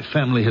in my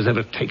family has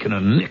ever taken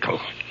a nickel.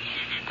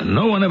 And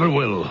no one ever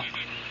will.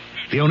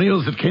 The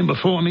O'Neills that came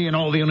before me and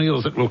all the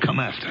O'Neills that will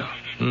come after.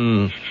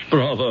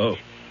 Bravo.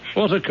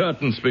 What a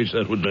curtain speech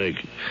that would make.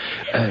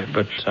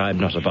 But I'm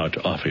not about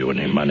to offer you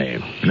any money.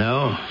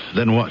 No?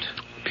 Then what?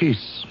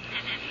 Peace.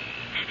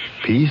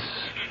 Peace?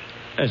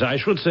 As I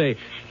should say,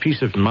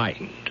 peace of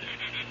mind.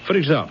 For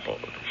example,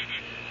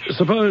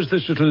 suppose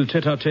this little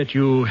tete-a-tete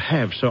you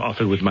have so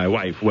often with my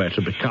wife were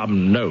to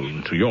become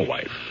known to your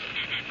wife.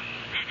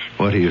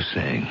 What are you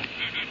saying?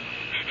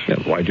 Yeah,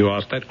 why do you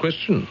ask that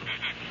question?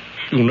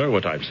 You know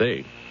what I'm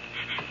saying.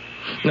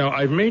 Now,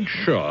 I've made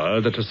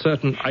sure that a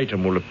certain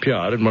item will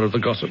appear in one of the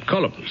gossip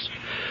columns.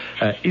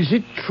 Is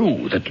it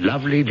true that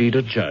lovely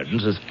Leda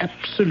Jones has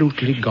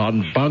absolutely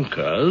gone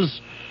bonkers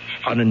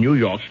on a New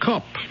York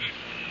cop?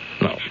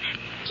 Now,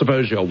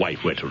 suppose your wife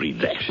were to read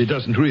that. She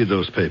doesn't read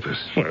those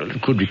papers. Well,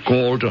 it could be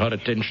called to her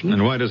attention.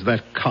 And why does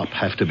that cop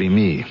have to be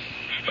me?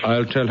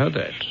 I'll tell her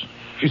that.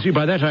 You see,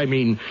 by that I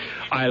mean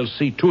I'll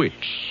see to it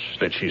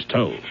that she's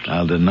told.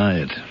 I'll deny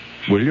it.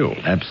 Will you?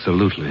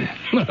 Absolutely.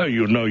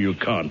 You know you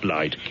can't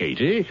lie to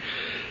Katie.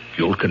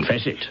 You'll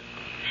confess it.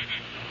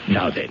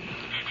 Now then,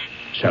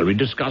 shall we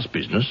discuss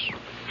business?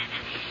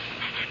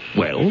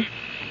 Well?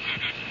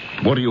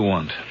 What do you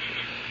want?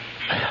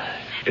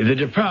 The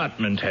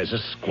department has a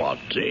squad.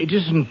 It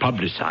isn't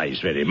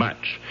publicized very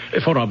much,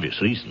 for obvious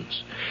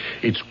reasons.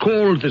 It's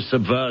called the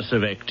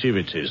Subversive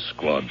Activities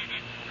Squad.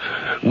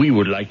 We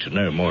would like to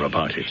know more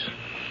about it.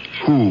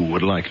 Who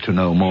would like to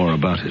know more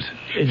about it?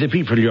 The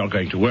people you're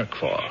going to work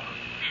for.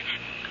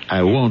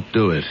 I won't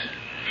do it.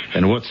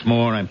 And what's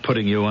more, I'm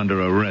putting you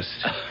under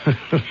arrest.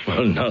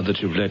 Well, now that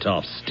you've let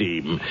off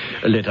steam,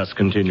 let us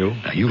continue.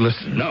 Now, you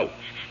listen. No.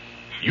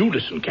 You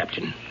listen,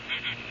 Captain.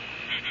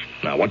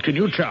 Now, what can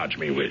you charge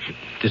me with?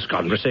 This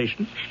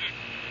conversation?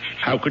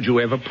 How could you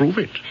ever prove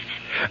it?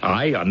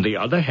 I, on the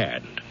other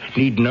hand,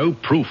 need no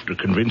proof to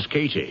convince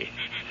Katie.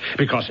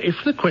 Because if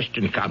the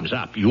question comes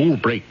up, you'll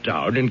break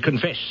down and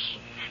confess.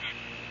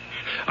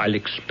 I'll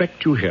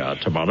expect you here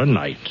tomorrow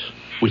night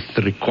with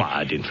the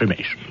required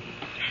information.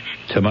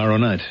 Tomorrow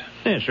night?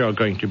 Yes, you're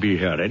going to be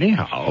here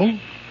anyhow.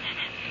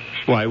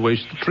 Why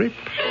waste the trip?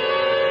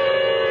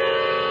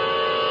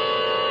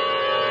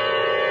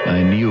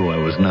 I knew I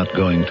was not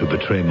going to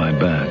betray my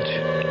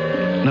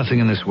badge. Nothing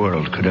in this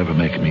world could ever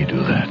make me do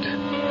that.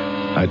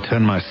 I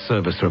turned my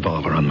service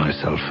revolver on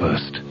myself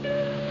first.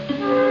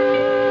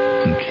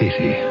 And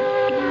Katie,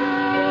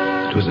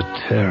 it was a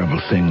terrible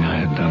thing I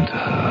had done to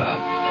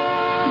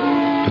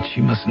her. But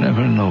she must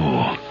never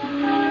know.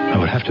 I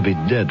would have to be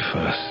dead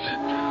first.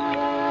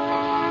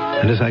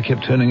 And as I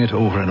kept turning it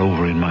over and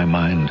over in my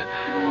mind,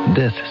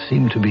 death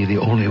seemed to be the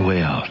only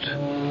way out.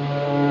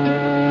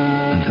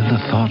 And then the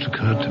thought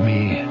occurred to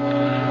me,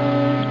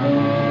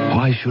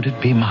 why should it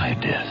be my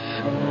death?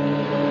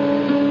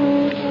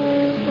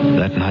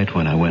 That night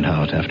when I went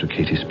out after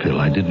Katie's pill,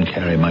 I didn't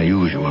carry my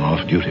usual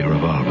off-duty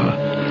revolver.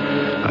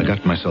 I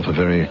got myself a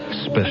very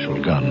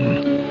special gun.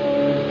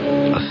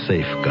 A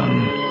safe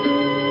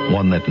gun.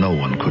 One that no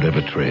one could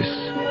ever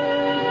trace.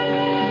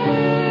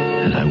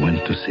 And I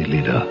went to see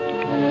Leda.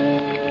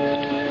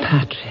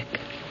 Patrick,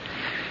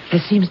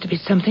 there seems to be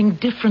something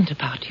different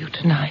about you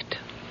tonight.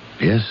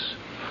 Yes?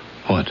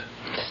 What?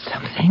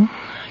 Something.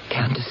 I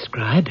can't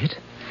describe it.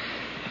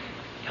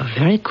 You're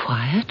very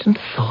quiet and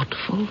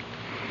thoughtful.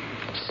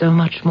 So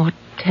much more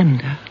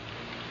tender.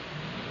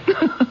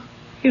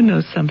 You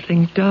know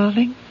something,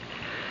 darling?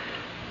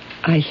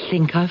 I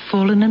think I've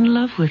fallen in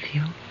love with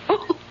you.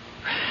 Oh,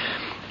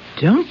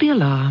 don't be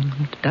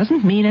alarmed.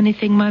 Doesn't mean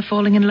anything, my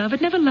falling in love.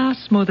 It never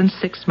lasts more than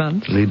 6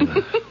 months.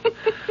 Leda,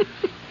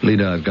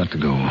 Lida, I've got to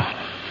go.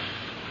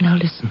 Now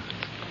listen.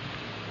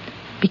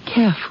 Be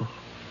careful.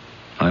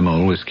 I'm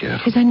always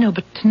careful. Yes, I know,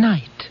 but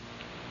tonight,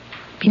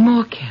 be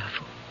more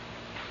careful.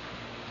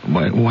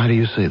 Why do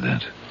you say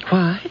that?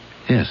 Why?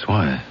 Yes,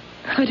 why?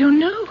 I don't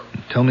know.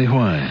 Tell me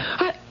why.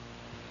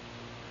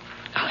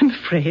 I'm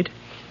afraid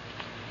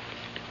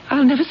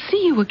I'll never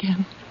see you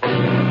again.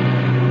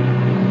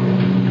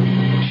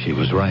 She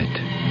was right.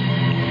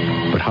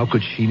 But how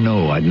could she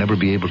know I'd never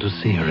be able to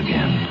see her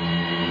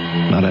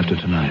again? Not after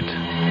tonight.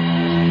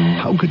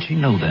 How could she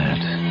know that?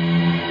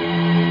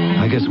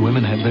 I guess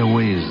women have their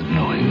ways of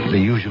knowing. They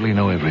usually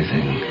know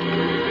everything.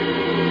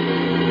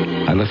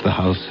 I left the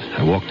house.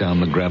 I walked down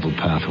the gravel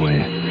pathway,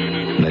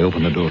 and I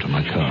opened the door to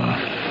my car.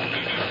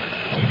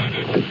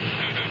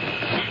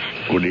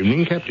 Good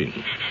evening, Captain.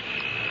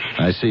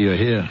 I see you're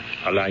here.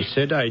 Well, I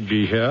said I'd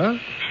be here,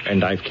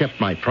 and I've kept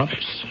my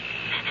promise.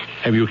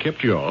 Have you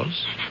kept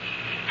yours?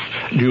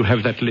 Do you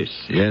have that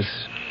list? Yes.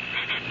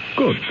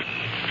 Good.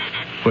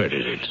 Where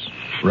is it?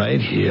 Right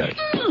here.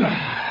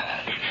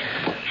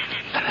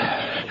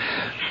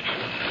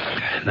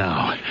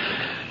 Now,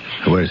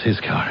 where's his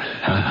car?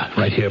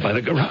 Right here by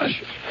the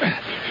garage.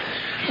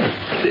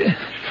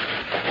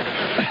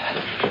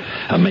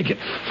 I'll make it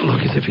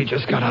look as if he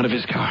just got out of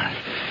his car.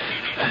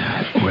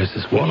 Where's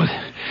his wallet?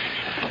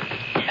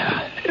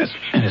 Yes,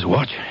 and his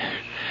watch.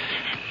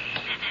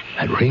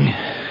 That ring.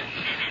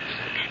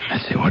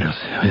 Let's see, what else?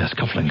 Oh, yes,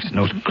 cufflinks.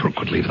 No crook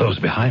would leave those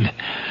behind.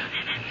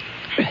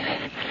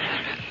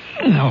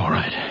 All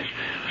right.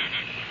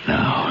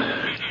 Now,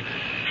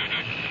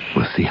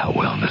 we'll see how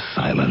well the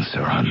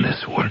silencer on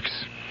this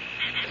works.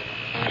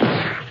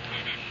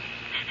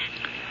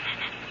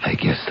 I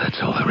guess that's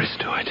all there is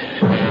to it.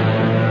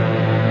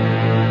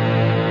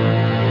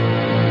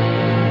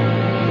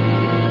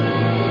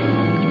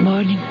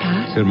 Morning,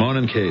 Pat. Good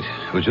morning, Kate.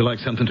 Would you like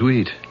something to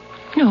eat?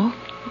 No,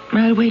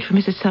 I'll wait for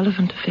Mrs.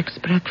 Sullivan to fix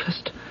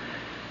breakfast.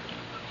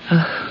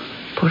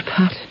 Poor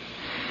Pat.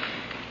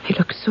 He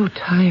looks so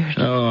tired.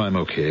 Oh, I'm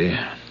okay.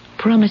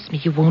 Promise me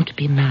you won't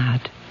be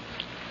mad.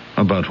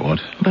 About what?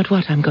 About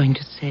what I'm going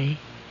to say.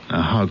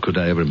 Now, how could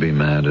I ever be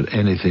mad at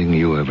anything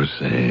you ever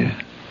say?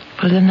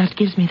 Well, then that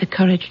gives me the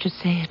courage to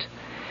say it.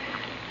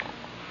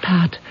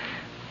 Pat,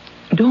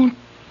 don't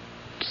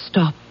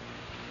stop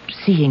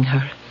seeing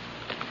her.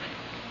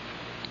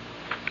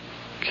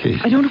 Kate.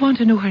 I don't want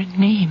to know her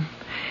name.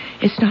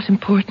 It's not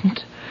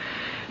important.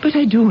 But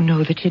I do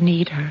know that you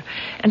need her.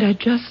 And I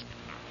just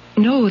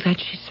know that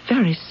she's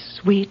very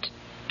sweet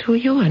to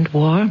you and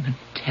warm and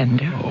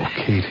tender. Oh,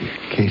 Katie.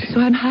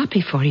 So I'm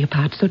happy for you,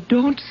 Pat. So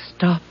don't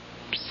stop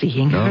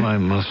seeing her. No, I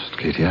must,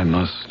 Katie, I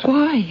must.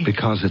 Why?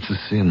 Because it's a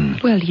sin.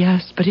 Well,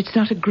 yes, but it's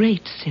not a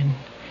great sin.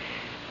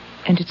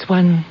 And it's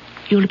one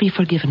you'll be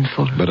forgiven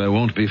for. But I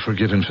won't be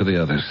forgiven for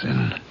the other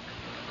sin.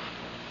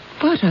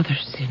 What other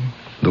sin?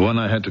 The one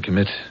I had to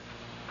commit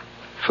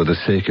for the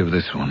sake of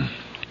this one.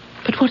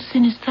 But what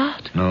sin is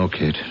that? No,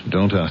 Kate,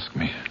 don't ask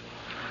me.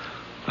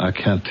 I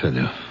can't tell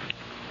you.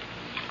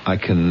 I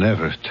can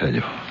never tell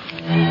you.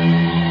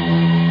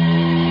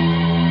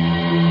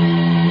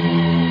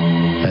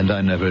 And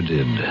I never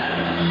did.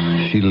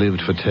 She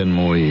lived for 10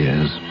 more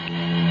years.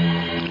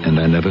 And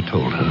I never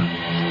told her.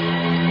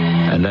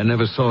 And I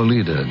never saw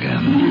Lida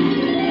again.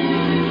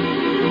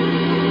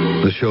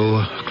 The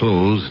show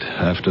closed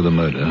after the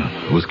murder.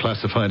 It was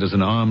classified as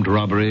an armed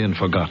robbery and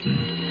forgotten.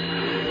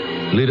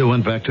 Lida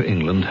went back to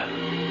England.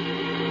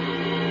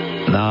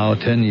 Now,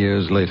 10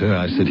 years later,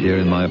 I sit here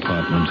in my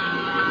apartment,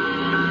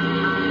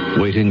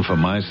 waiting for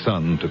my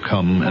son to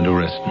come and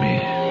arrest me.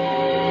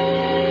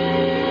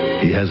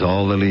 He has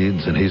all the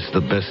leads, and he's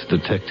the best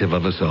detective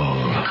of us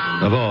all.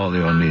 Of all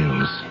the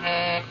O'Neills.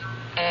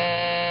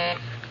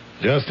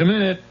 Just a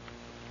minute.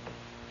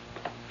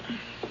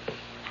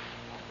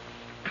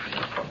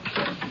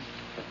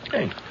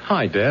 Hey,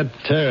 hi, Dad.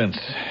 Terence,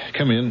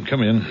 come in.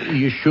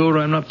 You sure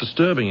I'm not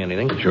disturbing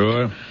anything?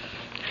 Sure.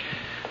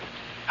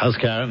 How's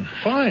Karen?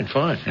 Fine.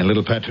 And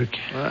little Patrick?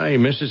 He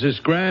misses his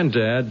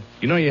granddad.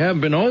 You know, you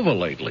haven't been over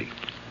lately.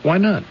 Why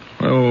not?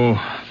 Oh,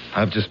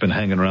 I've just been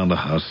hanging around the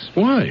house.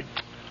 Why?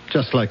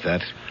 Just like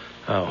that.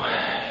 Oh.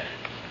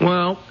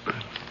 Well,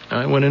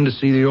 I went in to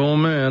see the old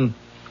man.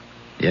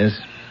 Yes?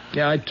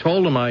 Yeah, I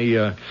told him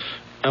I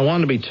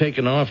wanted to be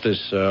taken off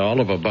this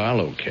Oliver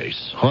Barlow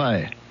case.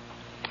 Why?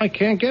 I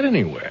can't get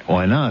anywhere.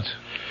 Why not?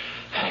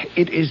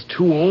 It is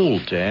too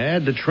old,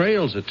 Dad. The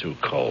trails are too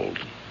cold.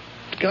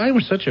 The guy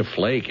was such a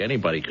flake,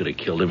 anybody could have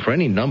killed him for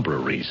any number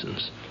of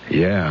reasons.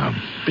 Yeah.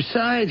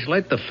 Besides,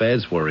 let the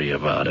feds worry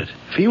about it.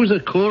 If he was a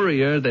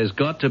courier, there's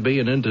got to be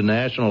an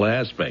international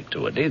aspect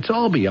to it. It's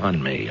all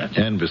beyond me.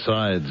 And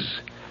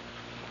besides,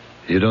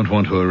 you don't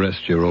want to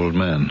arrest your old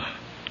man.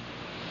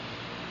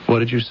 What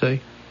did you say?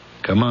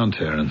 Come on,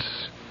 Terence.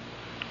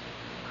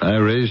 I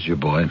raised you,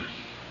 boy.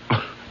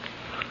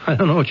 I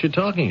don't know what you're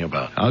talking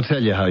about. I'll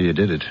tell you how you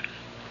did it.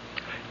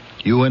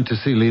 You went to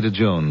see Lida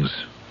Jones,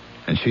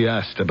 and she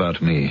asked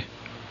about me.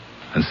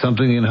 And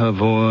something in her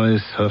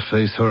voice, her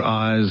face, her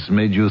eyes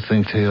made you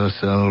think to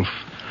yourself,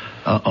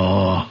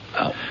 Uh-oh.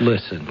 Oh,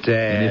 listen,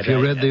 Dad. And if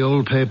you read the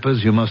old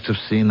papers, you must have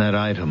seen that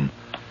item.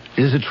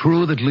 Is it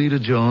true that Lita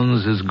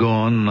Jones is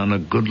gone on a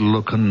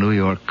good-looking New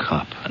York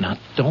cop? Now,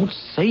 don't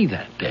say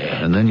that,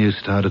 Dad. And then you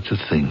started to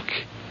think,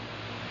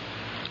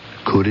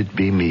 could it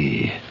be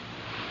me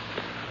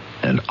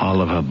and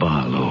Oliver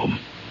Barlow?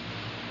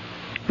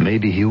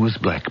 Maybe he was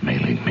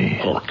blackmailing me.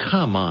 Oh,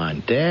 come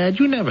on, Dad.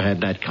 You never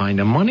had that kind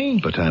of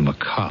money. But I'm a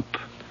cop.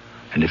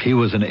 And if he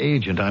was an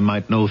agent, I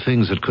might know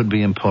things that could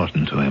be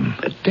important to him.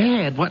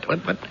 Dad,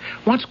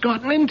 what's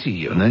gotten into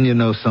you? And then you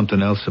know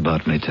something else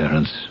about me,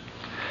 Terence.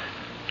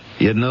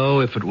 You'd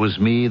know if it was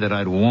me that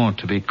I'd want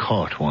to be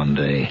caught one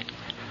day.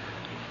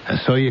 And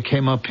so you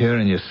came up here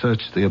and you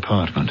searched the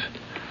apartment.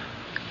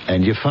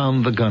 And you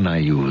found the gun I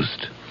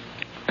used.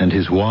 And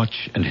his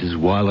watch and his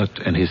wallet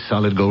and his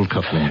solid gold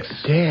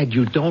cufflinks. Dad,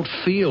 you don't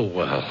feel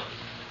well.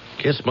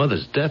 Guess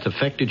Mother's death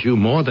affected you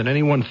more than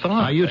anyone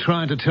thought. Are you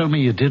trying to tell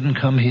me you didn't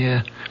come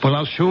here? Well,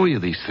 I'll show you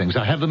these things.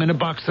 I have them in a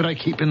box that I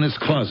keep in this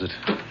closet.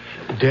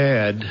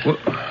 Dad.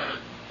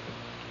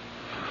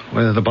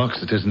 Well, the box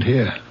that isn't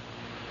here.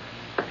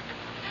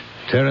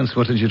 Terence,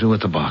 what did you do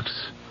with the box?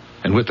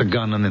 And with the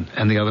gun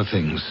and the other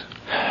things?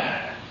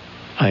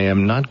 I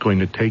am not going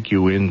to take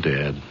you in,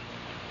 Dad.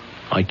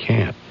 I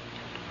can't.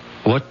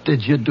 What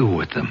did you do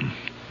with them?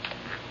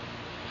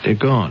 They're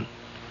gone.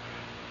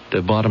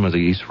 They're bottom of the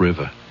East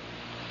River.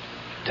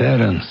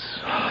 Terence.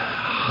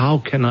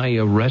 How can I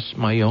arrest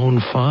my own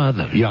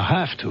father? You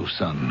have to,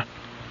 son.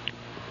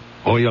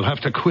 Or you'll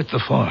have to quit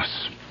the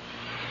force.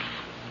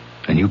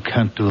 And you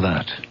can't do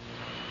that.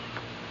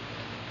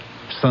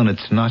 Son,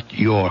 it's not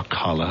your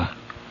collar.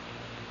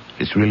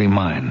 It's really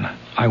mine.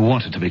 I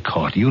wanted to be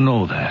caught. You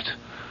know that.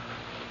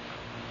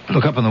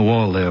 Look up on the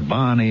wall there.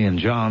 Barney and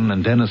John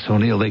and Dennis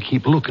O'Neill, they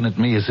keep looking at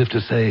me as if to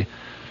say,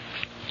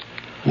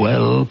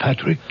 well,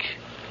 Patrick,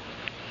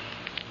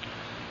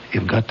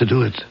 you've got to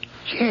do it.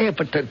 Yeah,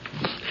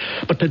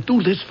 but to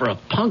do this for a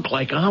punk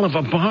like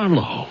Oliver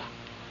Barlow.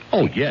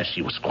 Oh, yes,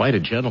 he was quite a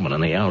gentleman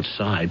on the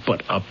outside,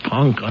 but a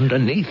punk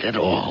underneath it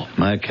all.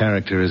 My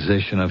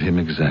characterization of him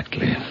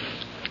exactly.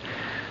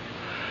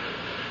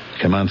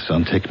 Come on,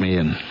 son, take me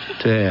in.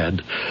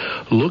 Dad,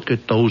 look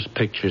at those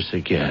pictures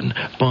again.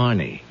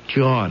 Barney,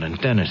 John, and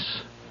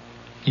Dennis.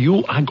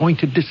 You are going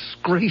to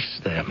disgrace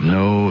them.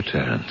 No,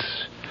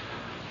 Terence.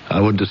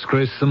 I would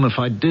disgrace them if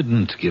I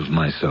didn't give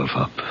myself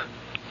up.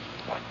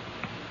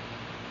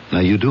 Now,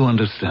 you do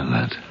understand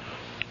that?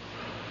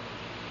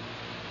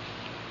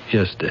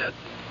 Yes, Dad.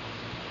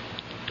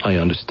 I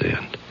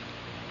understand.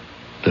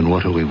 Then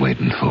what are we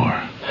waiting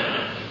for?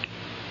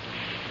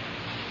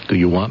 Do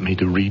you want me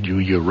to read you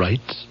your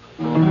rights?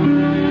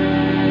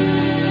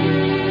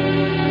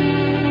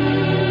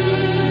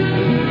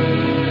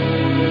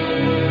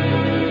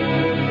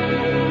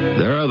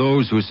 There are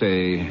those who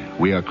say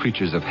we are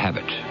creatures of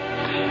habit.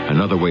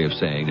 Another way of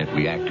saying that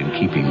we act in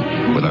keeping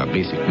with our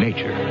basic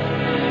nature.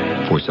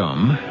 For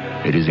some,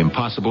 it is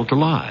impossible to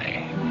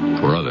lie.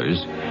 For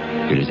others,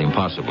 it is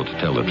impossible to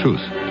tell the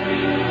truth.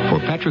 For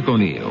Patrick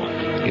O'Neill,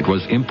 it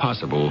was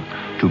impossible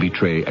to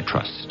betray a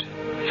trust.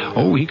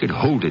 Oh, he could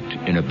hold it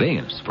in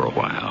abeyance for a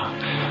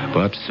while.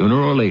 But sooner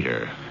or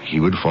later, he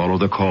would follow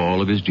the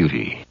call of his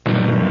duty.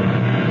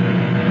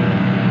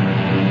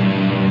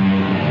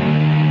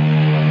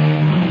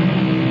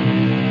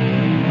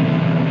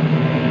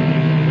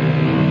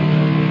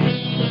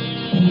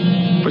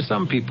 For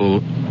some people,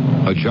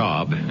 a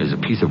job is a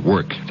piece of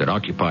work that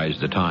occupies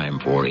the time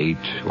for 8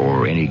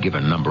 or any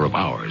given number of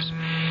hours.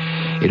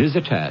 It is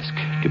a task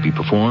to be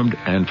performed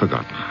and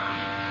forgotten.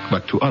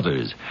 But to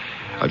others,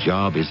 a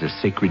job is a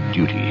sacred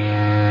duty,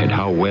 and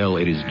how well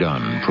it is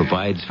done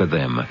provides for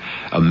them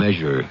a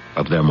measure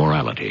of their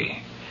morality.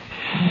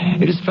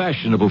 It is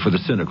fashionable for the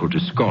cynical to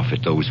scoff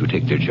at those who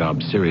take their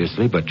jobs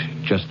seriously, but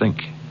just think,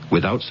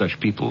 without such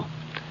people,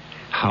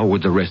 how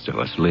would the rest of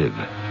us live?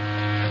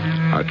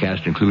 Our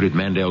cast included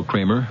Mandel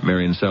Kramer,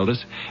 Marion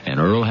Seldes, and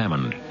Earl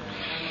Hammond.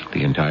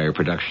 The entire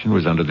production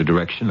was under the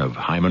direction of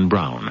Hyman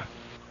Brown.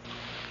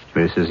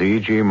 This is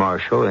E.G.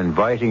 Marshall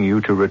inviting you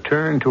to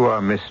return to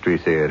our Mystery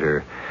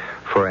Theater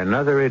for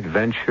another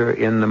adventure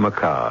in the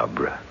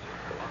macabre.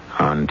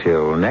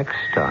 Until next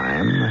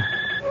time,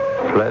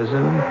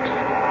 pleasant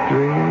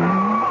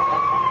dreams.